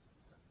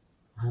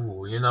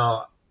 Ooh,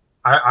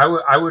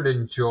 I would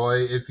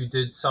enjoy if you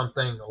did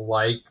something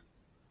like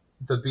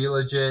the Be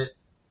Legit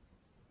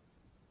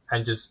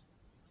and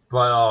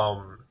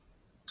but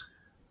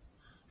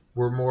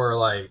we're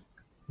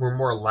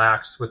more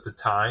lax with the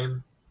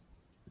time.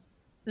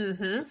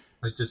 Mm-hmm.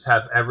 Like just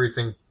have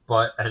everything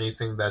but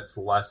anything that's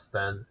less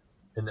than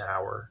an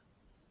hour.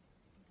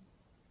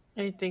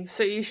 Anything.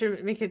 So you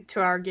should make it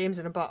 2-hour games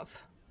and above.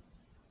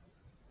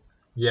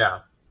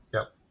 Yeah.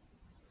 Yep.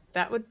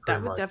 That would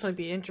much. definitely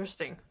be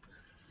interesting.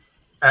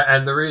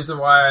 And the reason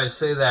why I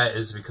say that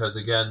is because,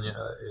 again,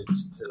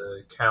 it's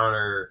to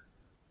counter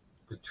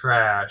the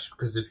trash.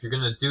 Because if you're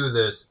going to do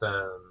this,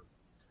 then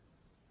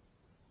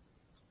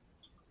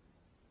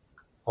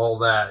all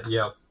that,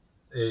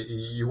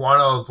 you want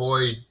to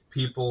avoid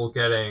people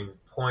getting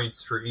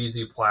points for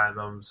easy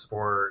platinums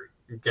or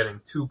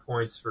getting 2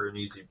 points for an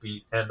easy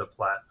beat and a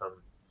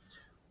platinum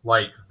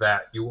like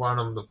that. You want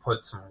them to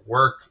put some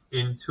work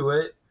into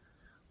it.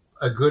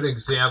 A good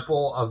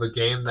example of a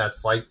game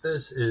that's like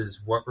this is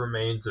What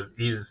Remains of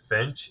Edith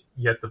Finch.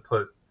 You have to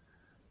put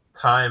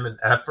time and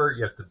effort.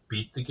 You have to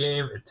beat the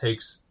game. It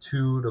takes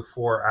 2 to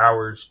 4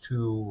 hours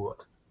to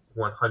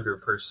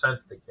 100%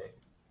 the game.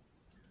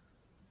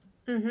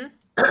 Mm-hmm.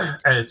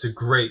 And it's a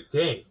great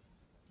game.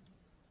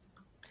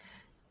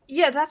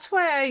 Yeah, that's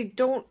why I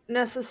don't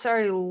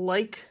necessarily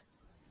like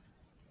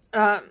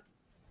not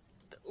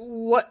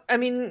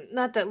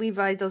that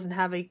Levi doesn't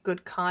have a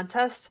good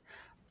contest,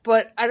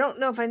 but I don't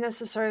know if I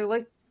necessarily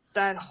like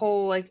that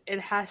whole, like, it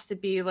has to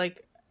be,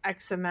 like,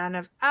 X amount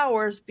of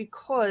hours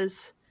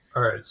because...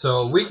 Alright,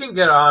 so we can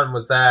get on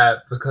with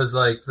that because,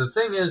 like, the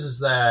thing is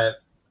that,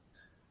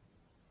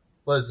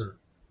 listen,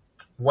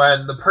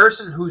 when the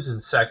person who's in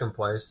second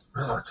place,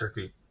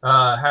 tricky,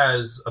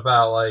 has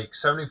about, like,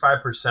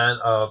 75%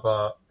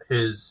 of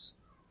his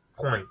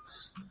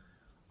points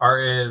are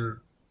in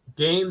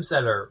games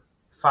that are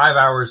 5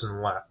 hours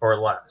or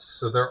less.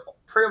 So they're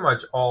pretty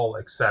much all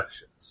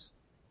exceptions.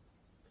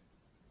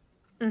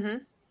 Mm-hmm.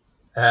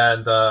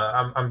 And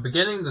I'm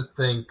beginning to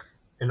think,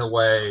 in a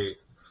way,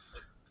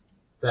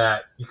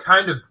 that you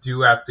kind of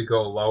do have to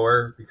go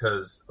lower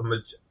because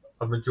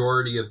a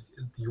majority of...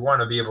 You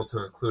want to be able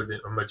to include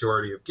a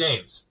majority of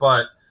games.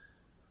 But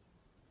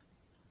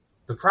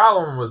the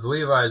problem with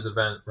Levi's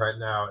event right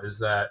now is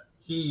that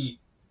he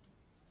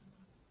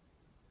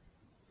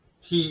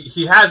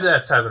has it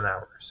at 7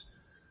 hours.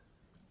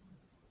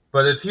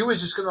 But if he was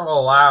just going to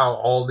allow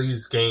all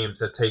these games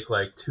that take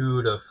like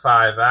 2 to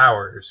 5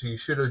 hours, you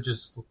should have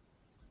just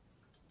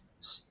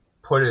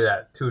put it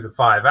at 2 to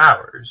 5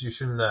 hours. You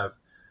shouldn't have.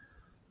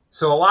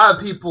 So a lot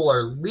of people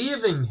are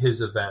leaving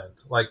his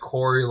event. Like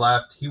Corey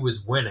left, he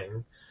was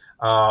winning.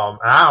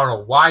 I don't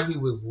know why he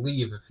would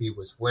leave if he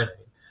was winning,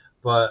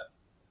 but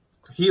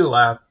he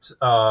left.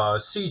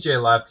 CJ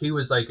left. He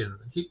was like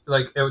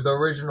the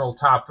original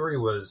top 3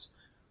 was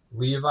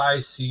Levi,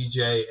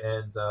 CJ,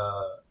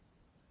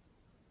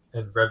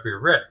 and Red Beer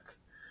Rick.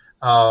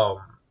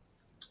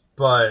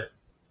 But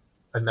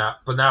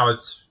now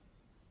it's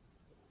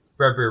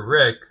Red Beer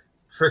Rick,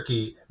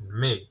 Tricky, and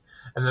me.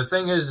 And the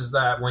thing is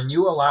that when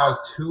you allow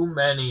too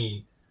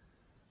many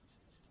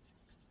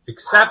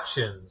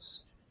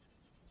exceptions,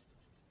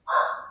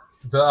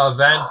 the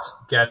event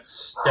gets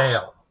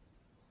stale.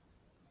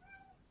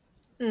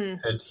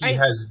 And he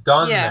has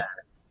done that.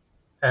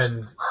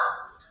 And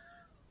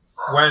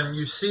when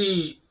you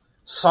see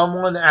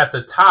someone at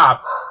the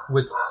top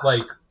with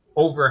like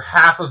over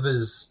half of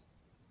his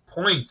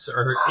points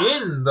are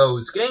in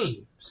those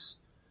games,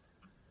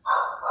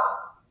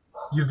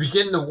 you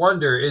begin to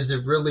wonder, is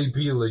it really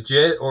Be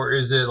Legit or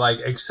is it like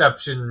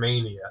Exception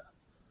Mania?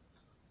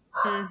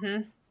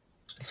 Mm-hmm.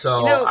 So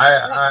You know,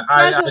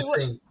 I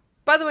think.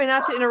 by the way,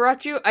 not to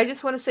interrupt you, I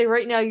just want to say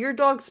right now, your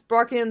dog's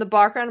barking in the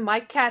background, my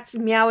cat's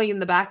meowing in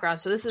the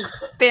background. So this is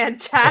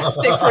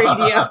fantastic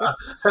radio.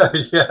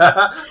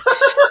 Yeah.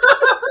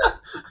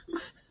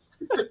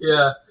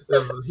 Yeah.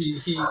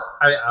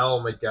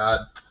 Oh my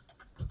God.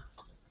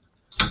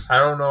 I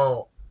don't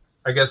know.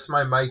 I guess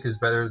my mic is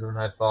better than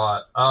I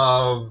thought.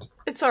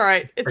 It's all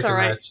right. It's all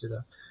right.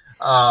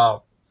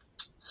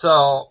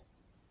 So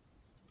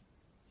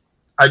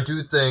I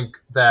do think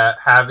that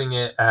having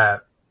it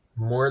at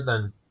more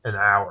than an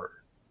hour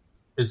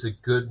is a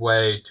good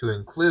way to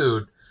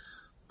include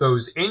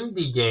those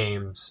indie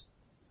games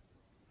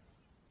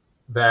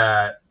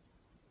that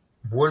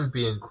wouldn't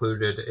be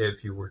included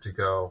if you were to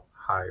go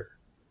higher.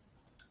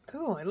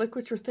 Oh, I like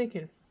what you're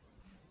thinking.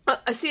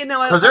 I see it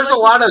now. Because there's a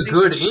lot of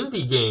good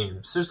indie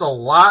games. There's a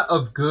lot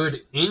of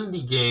good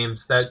indie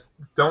games that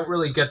don't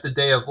really get the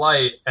day of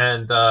light.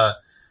 And I'm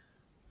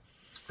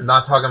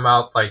not talking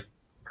about, like,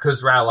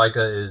 because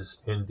Ratalaika is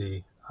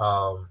indie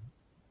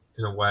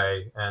in a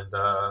way. And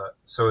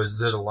so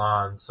is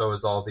Zidalon. So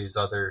is all these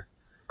other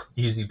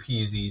easy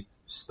peasy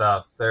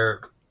stuff.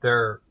 They're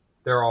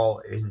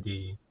all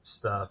indie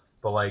stuff.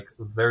 But, like,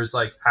 there's,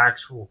 like,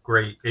 actual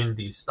great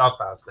indie stuff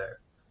out there.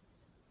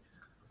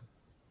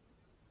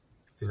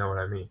 You know what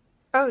I mean?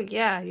 Oh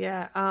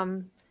yeah.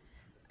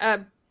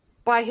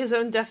 By his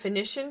own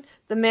definition,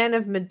 the Man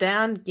of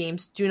Medan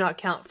games do not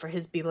count for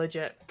his Be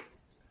Legit.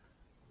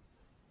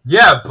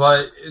 Yeah,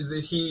 but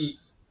he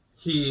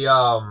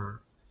I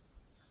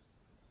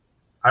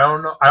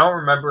don't know. I don't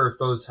remember if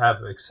those have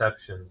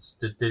exceptions.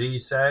 Did he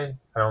say?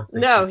 I don't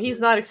think. No, he's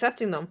not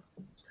accepting them.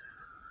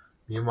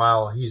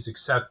 Meanwhile, he's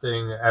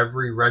accepting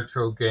every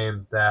retro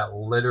game that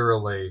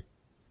literally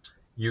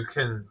you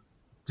can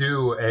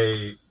do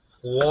a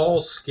wall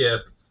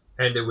skip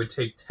and it would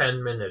take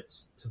 10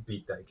 minutes to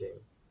beat that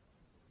game.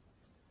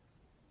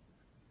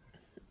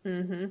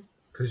 Mm-hmm.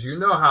 Because you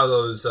know how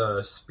those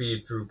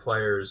speed through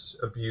players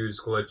abuse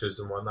glitches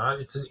and whatnot.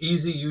 It's an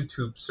easy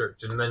YouTube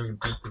search and then you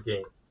beat the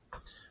game.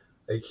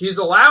 Like, he's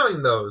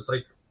allowing those.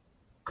 Like,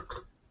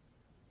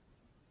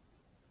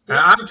 and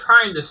I'm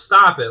trying to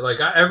stop it.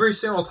 Like, every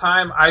single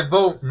time I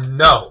vote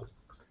no.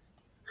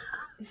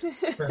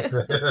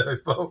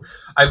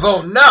 I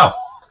vote no.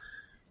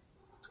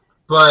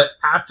 But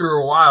after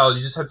a while,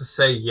 you just have to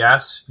say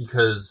yes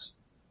because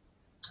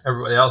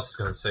everybody else is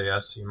going to say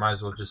yes. You might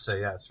as well just say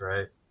yes,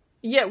 right?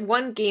 Yeah,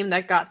 one game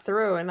that got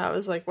through, and I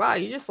was like, wow,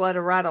 you just let a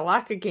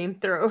Ratalaika game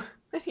through.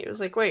 And he was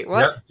like, wait, what?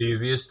 Yep,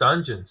 Devious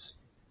Dungeons.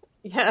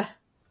 Yeah.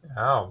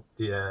 Oh,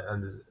 yeah,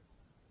 and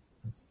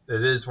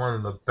it is one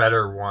of the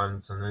better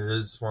ones, and it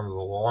is one of the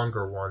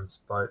longer ones,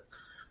 but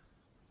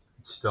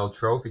it's still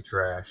trophy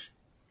trash.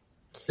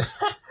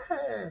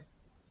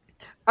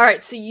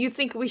 Alright, so you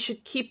think we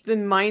should keep the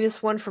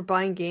 -1 for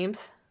buying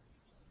games?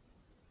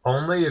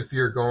 Only if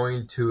you're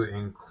going to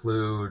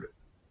include...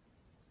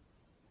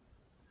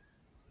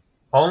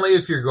 Only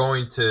if you're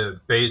going to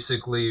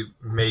basically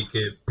make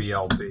it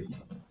BLB.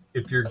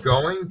 If you're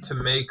going to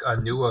make a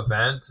new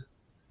event,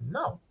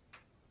 no.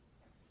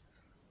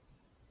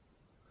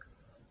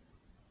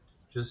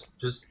 Just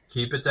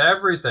keep it to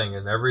everything,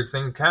 and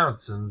everything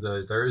counts, and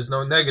there is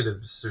no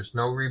negatives. There's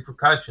no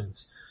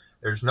repercussions.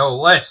 There's no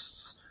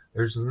lists.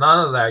 There's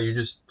none of that. You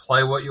just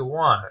play what you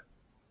want.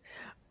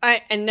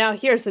 And now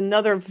here's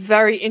another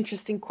very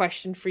interesting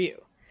question for you,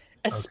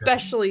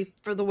 especially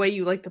for the way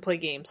you like to play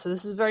games. So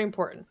this is very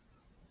important.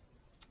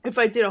 If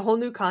I did a whole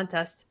new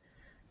contest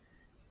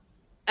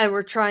and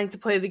we're trying to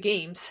play the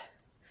games,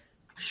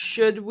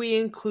 should we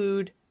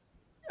include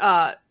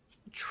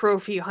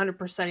trophy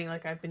 100%ing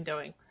like I've been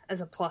doing as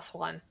a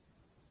 +1?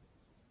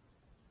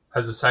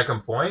 As a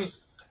second point?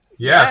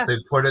 Yeah, if they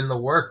put in the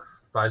work,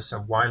 I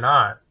said, why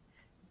not?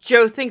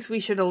 Joe thinks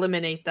we should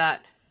eliminate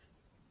that.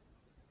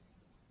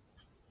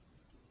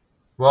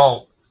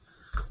 Well,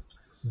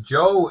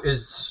 Joe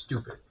is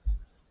stupid.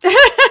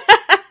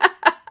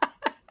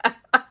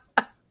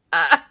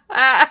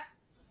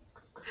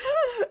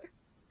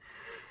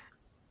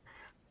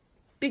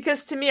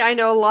 Because to me, I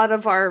know a lot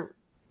of our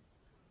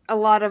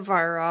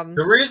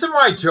The reason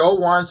why Joe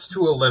wants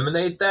to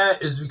eliminate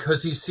that is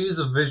because he sees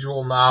a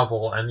visual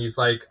novel and he's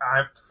like,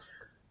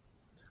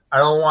 I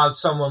don't want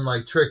someone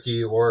like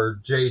Tricky or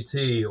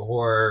JT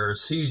or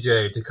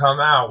CJ to come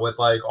out with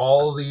like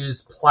all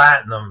these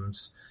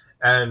platinums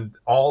and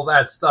all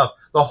that stuff.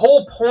 The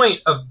whole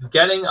point of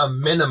getting a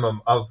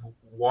minimum of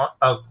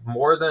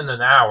more than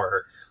an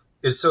hour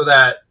is so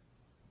that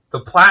the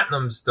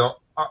platinums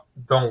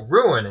don't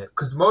ruin it.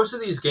 Because most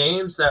of these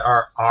games that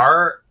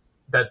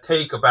that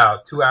take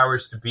about 2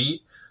 hours to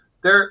beat,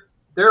 they're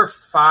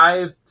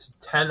 5 to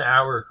 10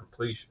 hour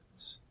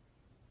completions.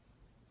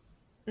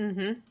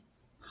 Mm-hmm.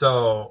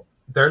 So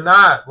they're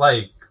not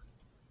like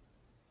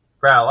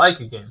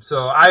Ratalaika games.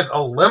 So I've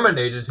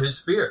eliminated his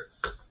fear.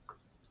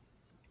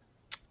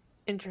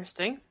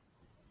 Interesting.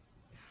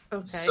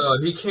 Okay. So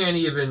he can't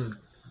even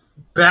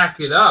back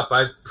it up.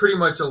 I've pretty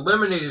much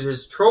eliminated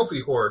his trophy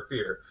horror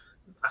fear.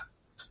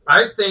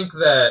 I think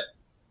that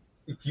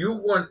if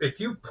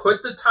you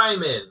put the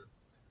time in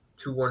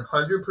to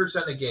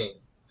 100% a game,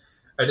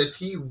 and if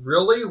he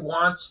really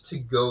wants to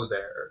go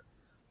there,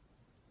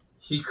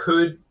 we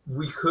could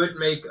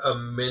make a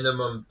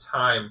minimum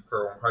time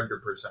for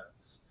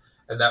 100%,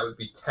 and that would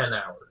be 10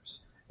 hours.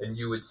 And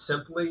you would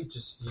simply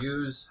just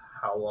use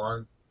how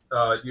long,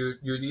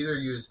 you'd either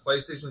use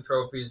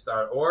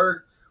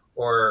PlayStationTrophies.org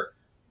or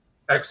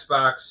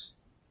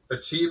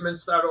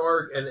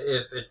XboxAchievements.org, and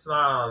if it's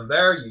not on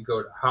there, you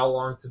go to How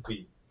Long to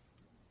Beat.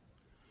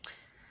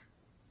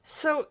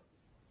 So,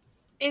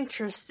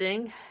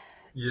 interesting.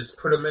 You just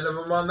put a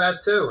minimum on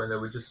that too, and it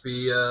would just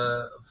be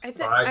 5 to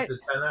 10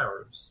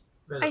 hours.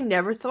 I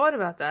never thought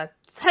about that.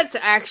 That's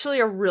actually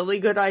a really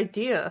good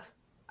idea.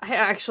 I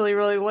actually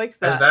really like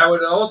that. And that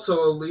would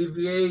also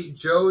alleviate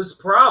Joe's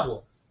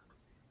problem.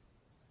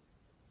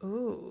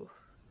 Ooh.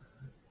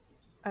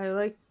 I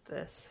like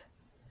this.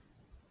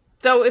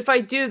 Though if I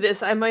do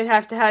this, I might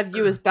have to have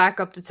you as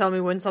backup to tell me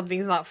when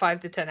something's not 5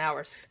 to 10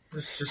 hours.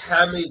 Just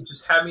have me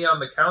on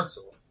the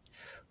council.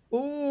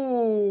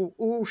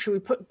 Ooh, should we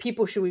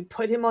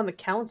put him on the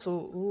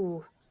council?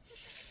 Ooh.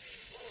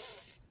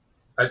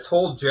 I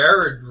told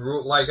Jared,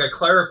 I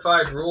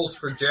clarified rules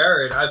for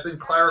Jared. I've been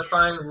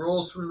clarifying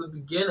rules from the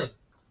beginning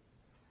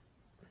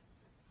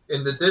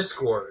in the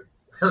Discord.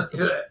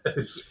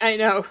 I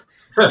know.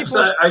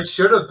 I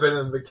should have been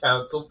in the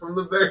council from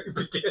the very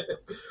beginning.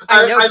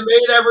 I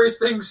made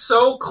everything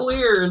so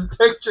clear and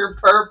picture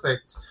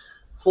perfect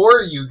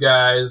for you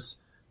guys.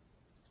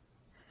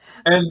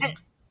 And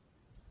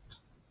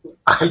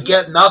I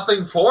get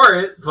nothing for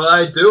it, but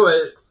I do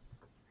it.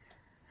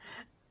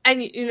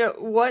 And you know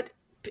what?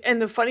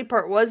 And the funny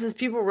part is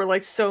people were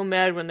like so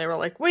mad when they were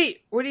like,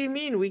 "Wait, what do you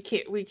mean we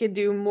can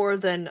do more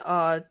than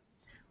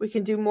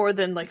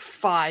like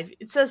 5?"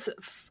 It says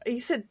you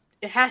said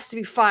it has to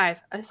be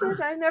 5. I said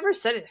I never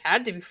said it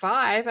had to be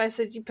 5. I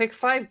said you pick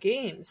 5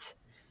 games.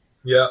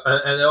 Yeah,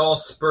 and it all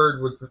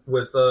spurred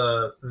with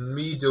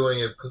me doing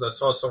it because I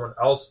saw someone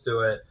else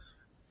do it,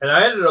 and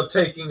I ended up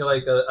taking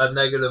like a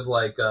negative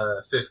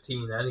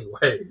 15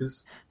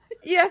 anyways.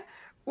 Yeah.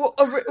 Well,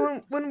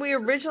 when we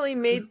originally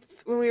made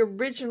this when we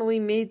originally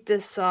made the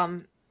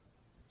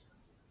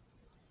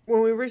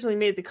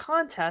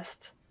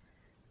contest,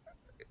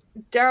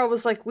 Daryl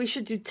was like, "We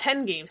should do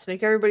 10 games.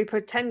 Make everybody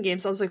put 10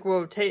 games." I was like,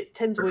 "Whoa,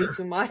 10's way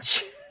too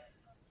much."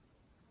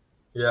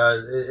 Yeah,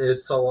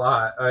 it's a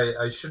lot.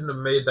 I shouldn't have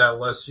made that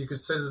list. You could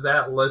say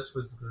that list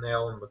was the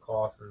nail in the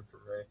coffin for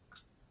me.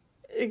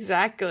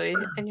 Exactly.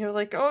 And you're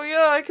like, "Oh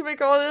yeah, I can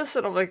make all this,"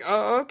 and I'm like,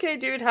 "Oh, okay,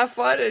 dude, have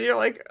fun." And you're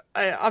like,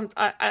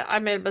 I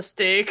made a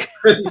mistake.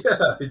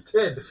 Yeah, I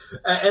did.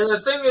 And the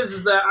thing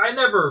is that I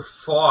never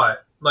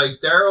fought.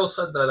 Like Daryl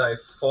said that I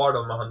fought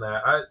him on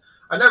that.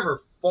 I never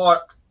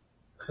fought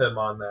him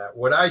on that.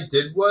 What I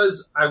did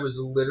was I was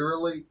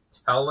literally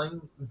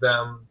telling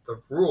them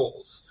the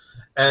rules,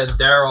 and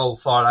Daryl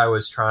thought I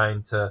was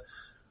trying to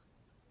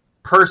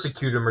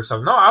persecute him or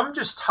something. No, I'm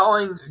just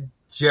telling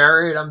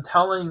Jared. I'm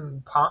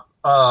telling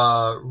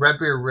Red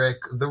Beer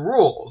Rick the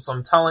rules.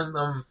 I'm telling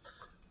them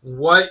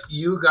what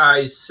you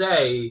guys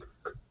say.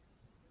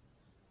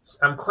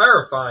 I'm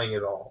clarifying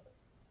it all.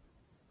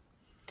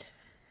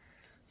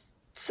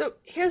 So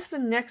here's the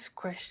next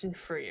question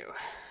for you.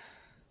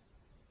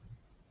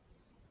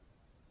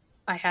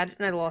 I had it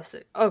and I lost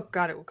it. Oh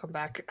god, it will come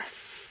back.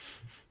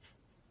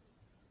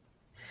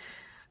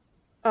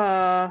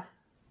 Wow.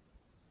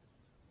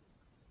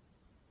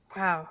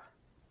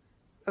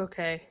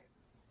 Okay.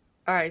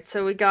 Alright,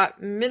 so we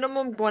got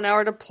minimum 1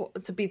 hour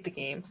to beat the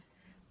game.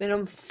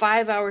 Minimum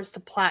 5 hours to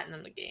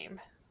platinum the game.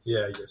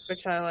 Yeah, yes.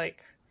 Which I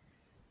like.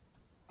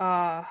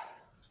 Do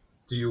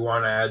you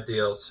want to add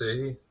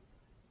DLC?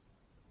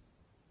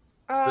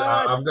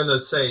 I'm going to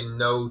say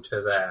no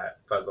to that,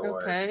 by the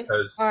way.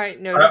 Because all right,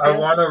 no. I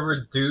want to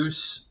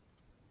reduce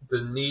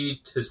the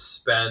need to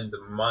spend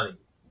money.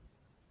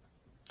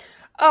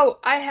 Oh,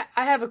 I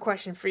have a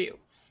question for you.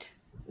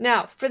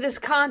 Now, for this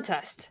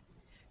contest,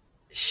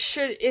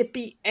 should it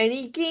be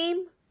any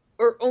game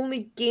or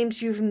only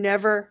games you've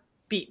never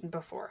beaten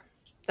before?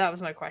 That was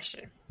my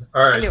question.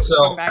 All right,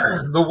 so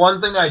the one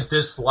thing I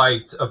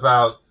disliked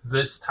about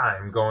this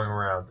time going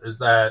around is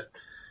that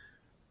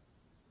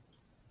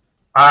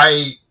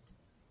it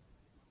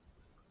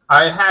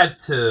had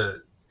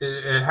to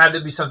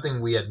be something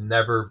we had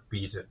never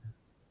beaten.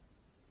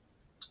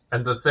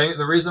 And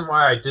the reason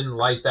why I didn't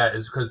like that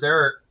is because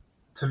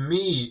to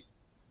me,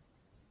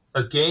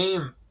 a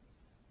game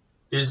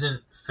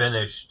isn't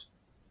finished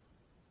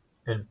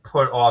and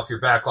put off your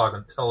backlog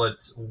until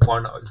it's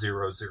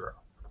 100.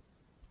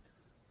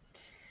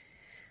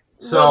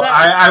 So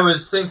I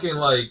was thinking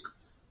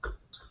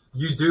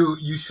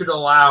you should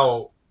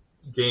allow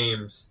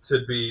games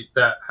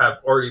that have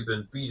already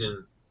been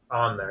beaten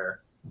on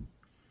there.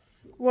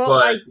 Well,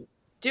 but I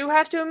do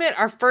have to admit,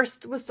 our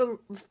first was the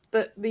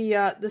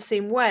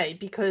same way,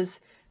 because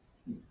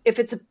if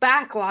it's a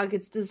backlog,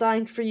 it's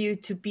designed for you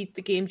to beat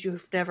the games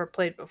you've never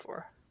played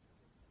before.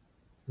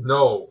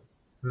 No.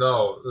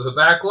 The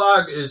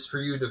backlog is for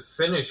you to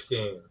finish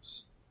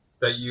games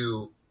that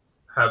you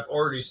have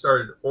already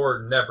started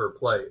or never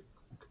played.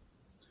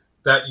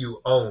 that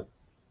you own.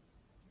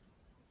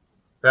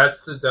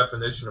 That's the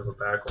definition of a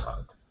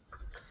backlog.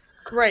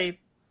 Right,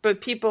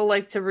 but people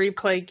like to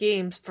replay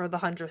games for the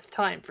 100th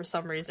time for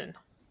some reason.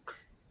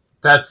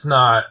 That's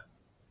not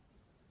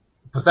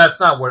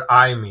what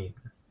I mean.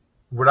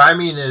 What I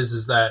mean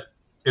is that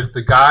if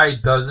the guy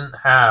doesn't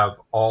have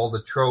all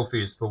the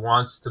trophies but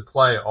wants to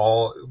play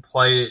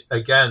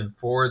again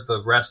for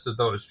the rest of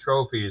those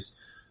trophies,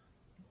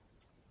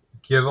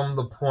 give him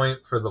the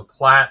point for the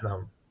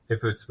platinum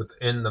if it's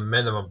within the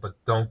minimum, but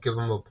don't give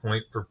him a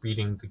point for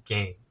beating the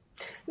game.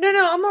 No,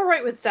 I'm all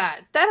right with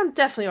that. That I'm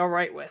definitely all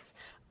right with.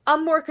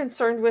 I'm more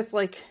concerned with,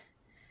 like,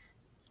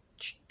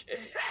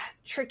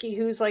 Tricky,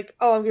 who's like,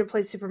 oh, I'm going to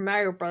play Super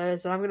Mario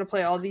Brothers, and I'm going to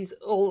play all these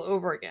all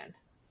over again.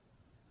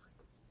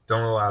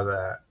 Don't allow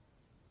that.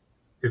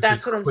 If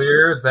it's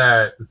clear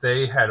that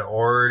they had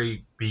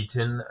already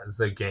beaten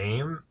the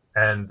game,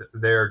 and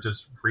they're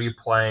just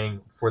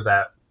replaying for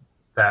that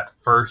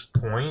first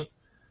point,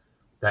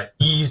 that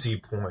easy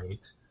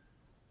point,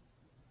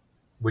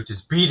 which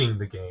is beating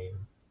the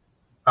game,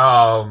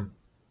 I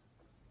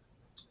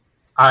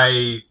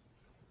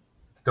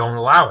don't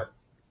allow it.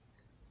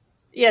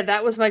 Yeah,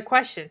 that was my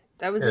question.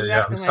 That was exactly I'm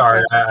my question.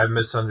 sorry, I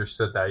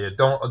misunderstood that. Yeah,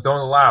 don't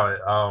allow it.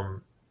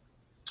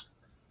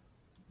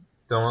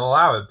 Don't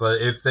allow it.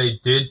 But if they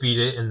did beat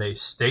it and they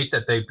state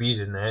that they beat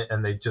it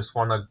and they just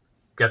want to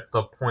get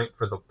the point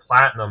for the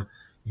platinum,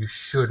 you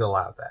should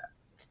allow that.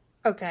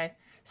 Okay,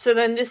 so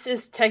then this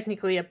is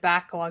technically a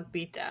backlog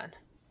beatdown.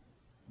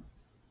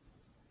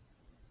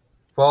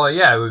 Well,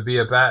 yeah, it would be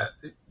it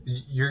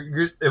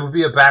would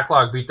be a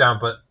backlog beatdown,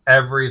 but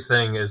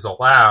everything is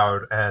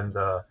allowed and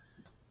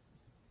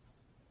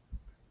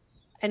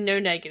no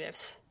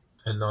negatives.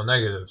 And no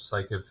negatives.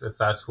 Like if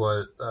that's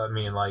what I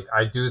mean, like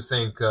I do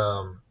think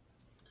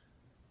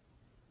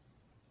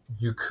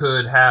you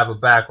could have a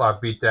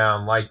backlog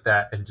beatdown like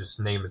that and just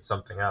name it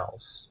something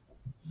else.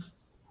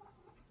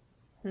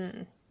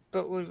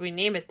 But would we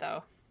name it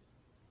though?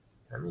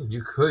 I mean,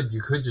 you could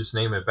just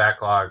name it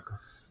backlog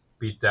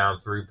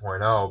beatdown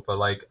 3.0, but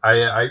like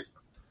I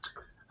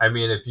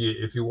mean, if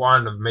you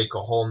wanted to make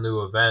a whole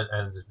new event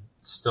and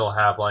still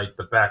have like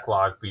the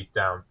backlog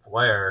beatdown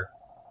flair,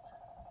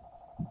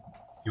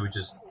 you would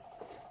just,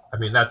 I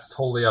mean, that's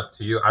totally up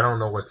to you. I don't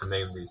know what to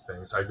name these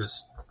things.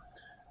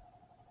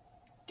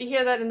 Do you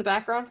hear that in the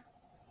background?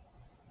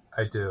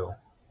 I do.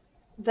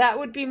 That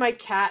would be my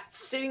cat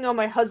sitting on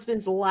my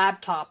husband's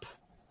laptop.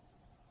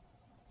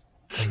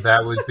 And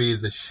that would be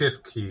the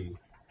shift key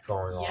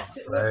going off. Yes,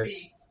 it right? would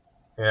be.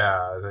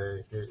 Yeah,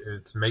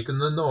 it's making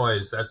the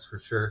noise, that's for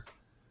sure.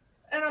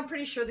 And I'm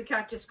pretty sure the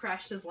cat just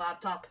crashed his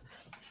laptop.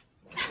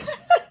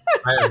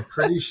 I am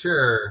pretty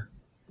sure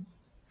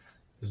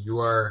you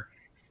are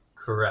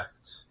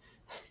correct.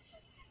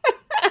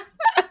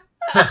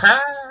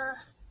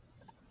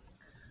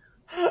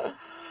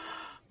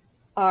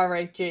 All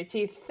right,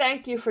 JT,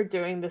 thank you for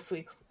doing this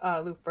week's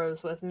Loot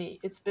Bros with me.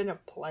 It's been a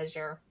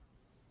pleasure.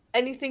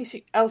 Anything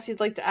else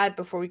you'd like to add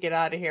before we get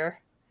out of here?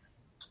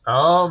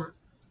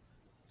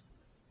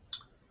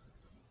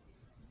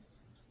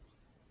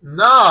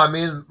 No, I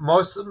mean,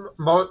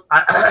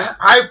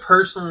 I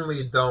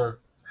personally don't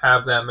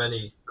have that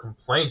many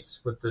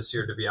complaints with this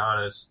year, to be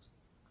honest.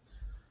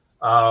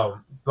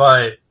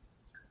 But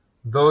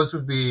those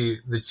would be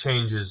the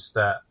changes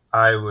that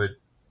I would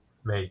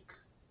make.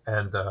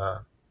 And,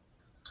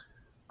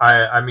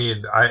 I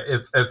mean,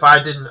 if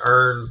I didn't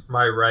earn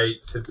my right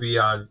to be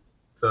on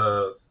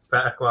the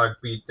backlog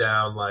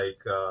beatdown,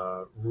 like,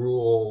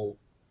 rule,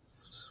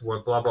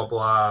 blah, blah,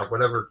 blah,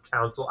 whatever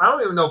council. I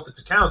don't even know if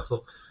it's a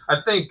council. I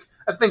think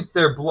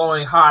they're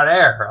blowing hot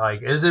air.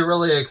 Like, is it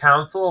really a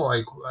council?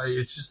 Like,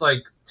 it's just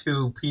like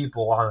two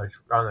people on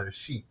the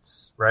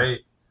sheets, right?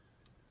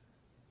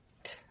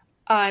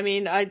 I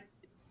mean,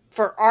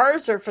 for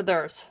ours or for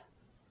theirs?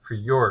 For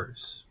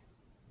yours.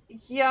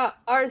 Yeah,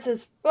 ours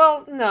is,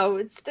 well,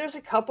 no, there's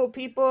a couple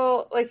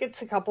people, like,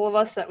 it's a couple of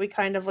us that we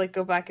kind of, like,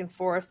 go back and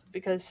forth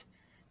because...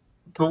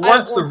 But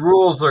once the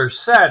rules are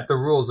set, the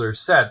rules are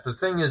set. The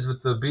thing is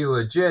with the Be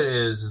Legit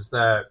is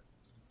that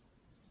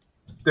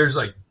there's,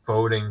 like,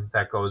 voting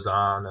that goes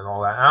on and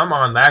all that. I'm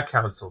on that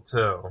council,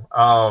 too.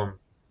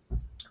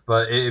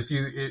 But if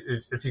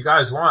you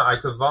guys want, I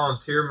could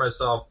volunteer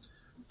myself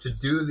to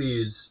do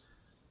these,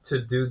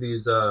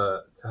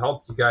 to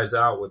help you guys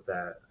out with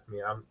that. I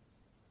mean,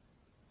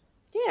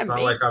 Yeah,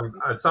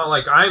 it's not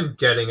like I'm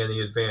getting any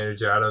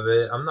advantage out of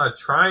it. I'm not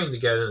trying to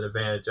get an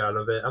advantage out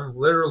of it. I'm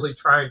literally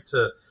trying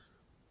to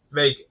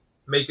make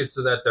it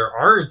so that there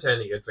aren't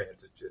any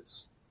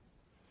advantages.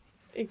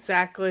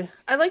 Exactly.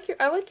 I like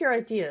your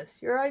ideas.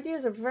 Your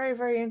ideas are very,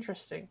 very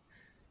interesting.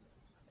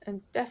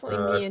 And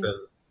definitely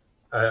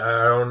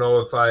I don't know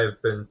if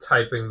I've been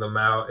typing them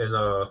out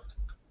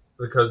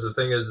because the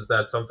thing is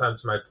that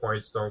sometimes my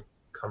points don't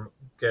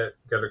get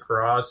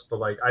across, but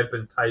like I've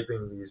been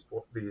typing these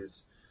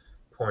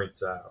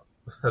points out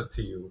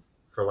to you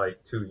for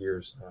like 2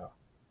 years now.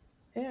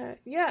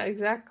 Yeah,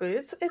 exactly.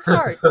 It's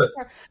hard. It's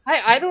hard.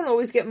 I don't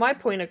always get my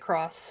point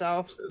across,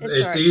 so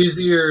it's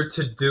easier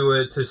to do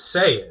it, to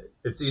say it.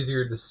 it's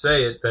easier to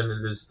say it than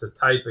it is to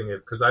typing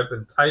it, because I've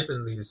been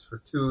typing these for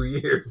 2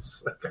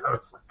 years. Like, I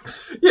was like,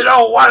 you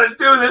don't want to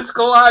do this,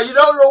 Kalai. You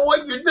don't know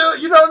what you're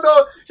doing. You don't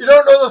know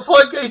the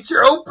floodgates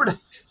you're opening.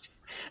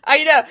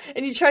 I know,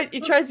 and you tried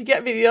to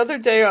get me the other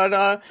day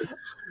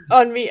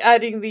on me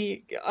adding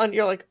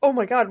you're like, oh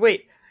my god,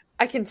 wait,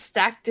 I can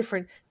stack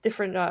different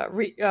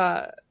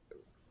storefronts.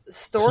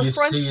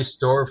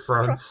 PC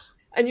storefronts.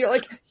 And you're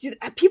like,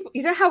 people,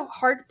 you know how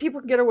hard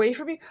people can get away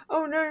from me?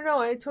 Oh no,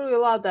 I totally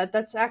allowed that.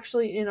 That's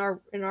actually in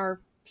our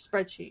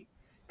spreadsheet,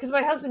 because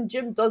my husband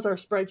Jim does our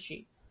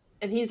spreadsheet,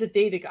 and he's a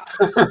data guy.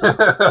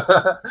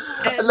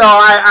 No,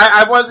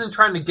 I wasn't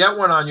trying to get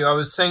one on you. I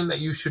was saying that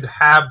you should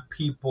have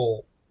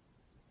people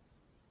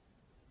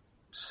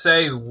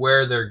say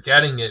where they're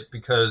getting it,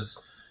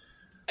 because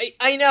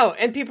I know,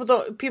 and people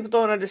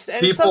don't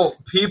understand.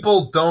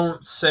 People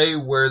don't say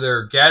where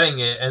they're getting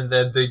it, and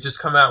then they just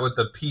come out with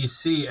the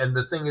PC. And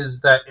the thing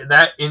is that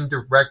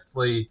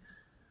indirectly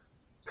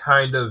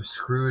kind of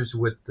screws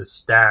with the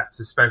stats,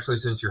 especially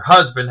since your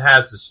husband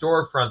has the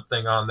storefront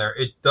thing on there.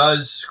 It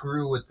does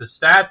screw with the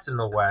stats in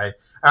a way.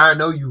 And I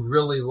know you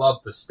really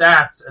love the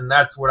stats, and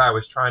that's what I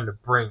was trying to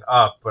bring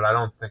up, but I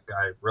don't think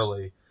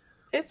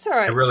it's all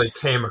right. I really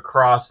came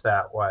across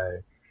that way.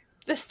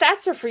 The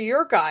stats are for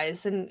your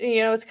guys, and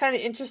it's kind of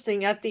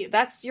interesting.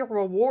 That's your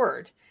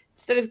reward.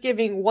 Instead of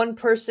giving one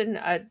person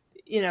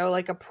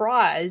like a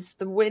prize,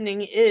 the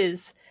winning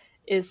is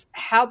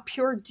how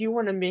pure do you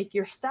want to make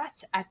your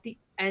stats at the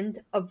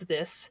end of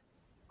these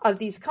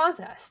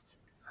contests.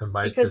 I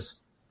might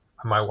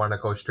want to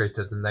go straight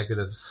to the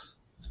negatives.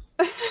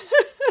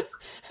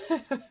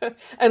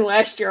 And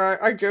last year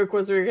our joke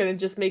was we were going to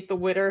just make the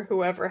winner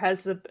whoever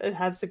has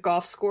the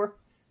golf score.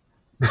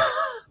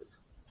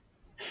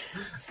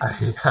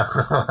 I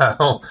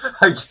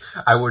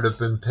would have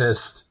been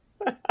pissed,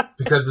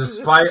 because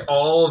despite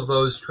all of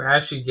those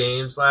trashy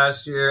games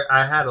last year,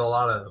 I had a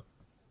lot of.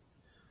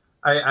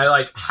 I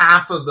like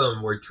half of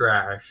them were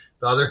trash.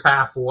 The other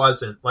half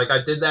wasn't. Like,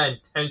 I did that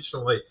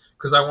intentionally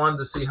because I wanted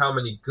to see how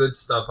many good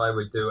stuff I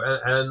would do.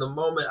 And the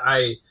moment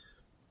I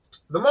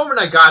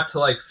got to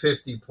like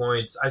 50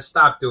 points, I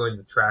stopped doing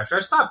the trash. I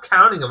stopped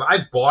counting them.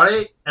 I bought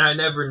it and I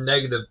never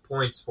negative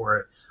points for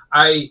it.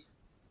 I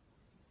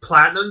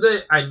platinumed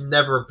it, I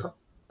never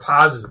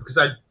positive, because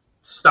I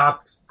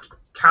stopped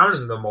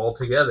counting them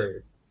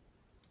altogether.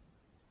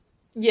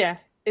 Yeah,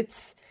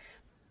 it's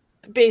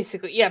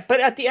basically, yeah, but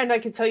at the end I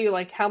can tell you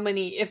like how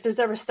many, if there's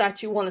ever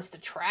stats you want us to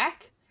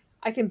track,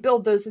 I can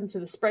build those into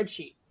the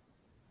spreadsheet.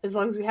 As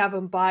long as we have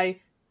them by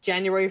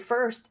January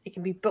 1st, it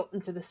can be built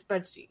into the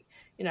spreadsheet.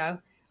 Yeah.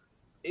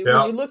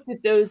 When you looked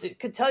at those, it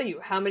could tell you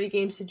how many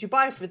games did you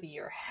buy for the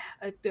year.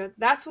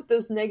 That's what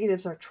those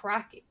negatives are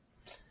tracking.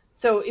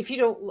 So if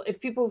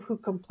people who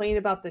complain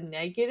about the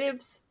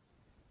negatives,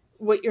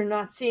 what you're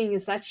not seeing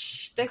is that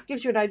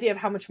gives you an idea of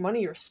how much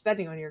money you're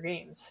spending on your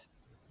games.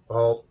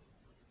 Well,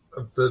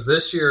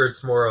 this year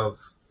it's more of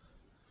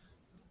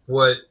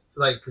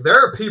there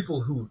are people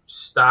who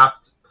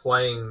stopped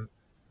playing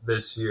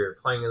this year,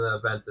 playing in the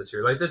event this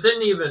year. Like, they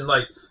didn't even,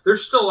 they're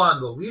still on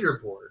the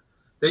leaderboard.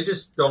 They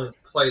just don't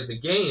play the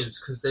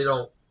games because they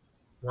don't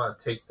want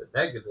to take the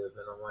negative.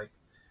 And I'm like,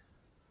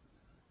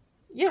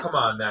 yeah. Come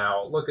on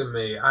now, look at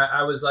me.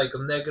 I was like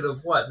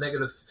negative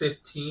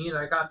 15?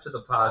 I got to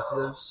the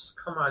positives.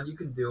 Come on, you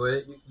can do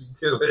it. You can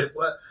do it.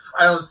 What?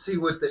 I don't see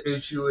what the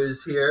issue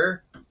is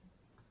here.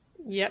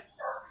 Yep.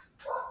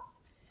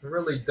 I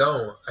really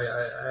don't.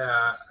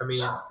 I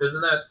mean,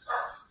 isn't that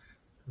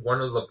one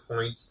of the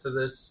points to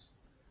this?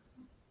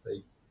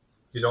 Like,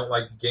 you don't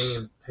like the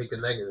game, take a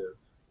negative.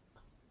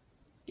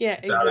 Yeah,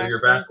 it's exactly. Out of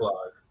your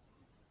backlog.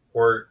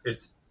 Or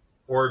if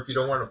you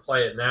don't want to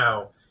play it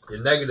now,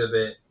 you negative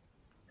it,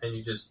 and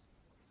you just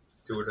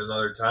do it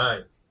another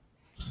time.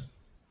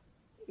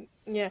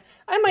 Yeah,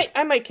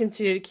 I might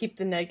continue to keep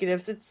the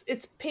negatives.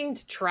 It's pain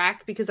to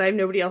track because I have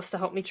nobody else to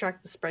help me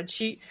track the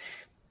spreadsheet.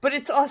 But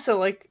it's also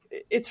like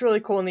it's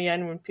really cool in the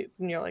end when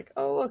you're like,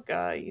 oh look,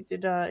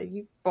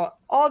 you bought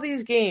all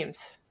these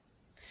games.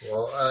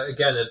 Well,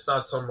 again, it's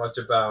not so much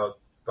about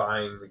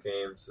buying the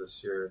games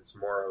this year. It's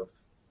more of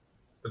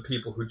the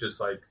people who just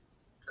like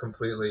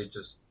completely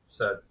just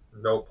said,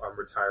 nope, I'm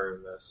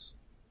retiring this.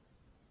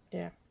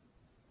 Yeah.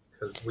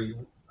 Because we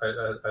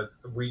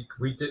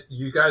did.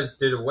 You guys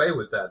did away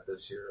with that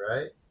this year,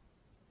 right?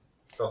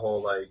 The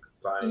whole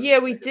buying. Yeah,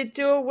 we did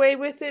do away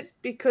with it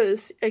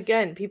because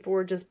again, people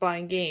were just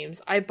buying games.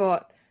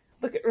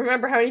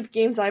 Remember how many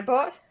games I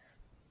bought?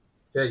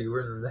 Yeah, you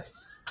were in the.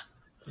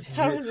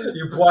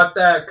 You bought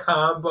that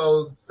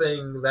combo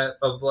thing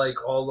of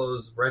all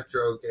those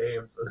retro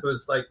games. It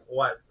was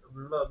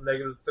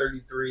negative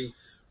 33.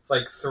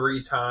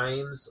 3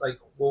 times.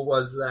 What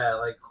was that?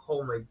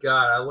 Oh my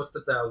god! I looked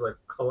at that. I was like,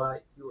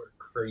 Kalai, you are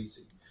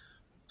crazy.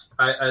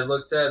 I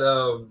looked at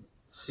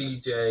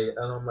CJ, and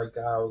oh my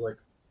god, I was like,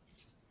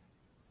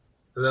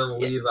 and then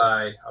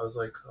Levi, I was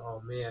like, oh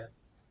man.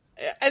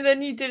 And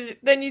then you did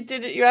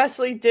it. You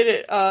actually did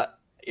it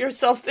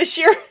yourself this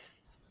year.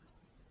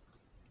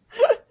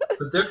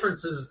 The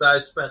difference is that I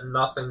spent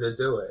nothing to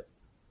do it.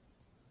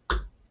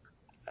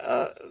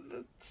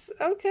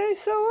 Okay,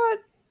 so what?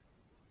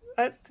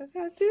 I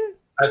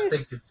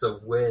think it's a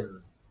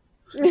win.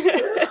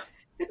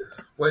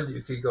 When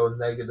you could go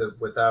negative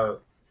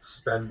without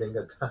spending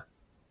a ton.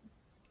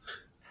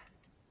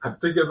 I'm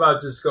thinking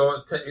about just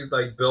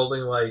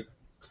building like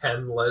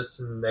 10 lists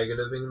and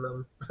negativing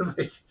them.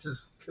 Like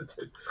just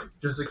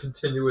a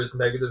continuous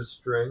negative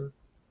string.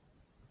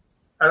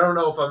 I don't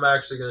know if I'm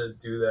actually going to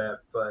do that,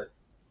 but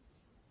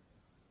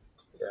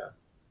yeah.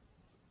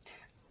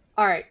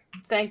 All right.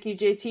 Thank you,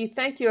 JT.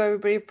 Thank you,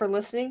 everybody, for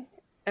listening.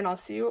 And I'll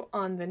see you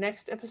on the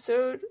next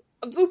episode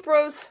of Loop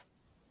Bros.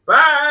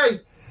 Bye!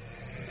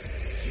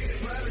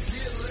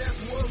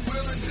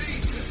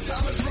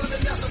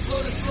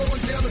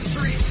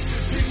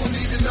 People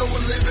need to know we're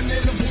living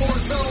in a war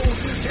zone.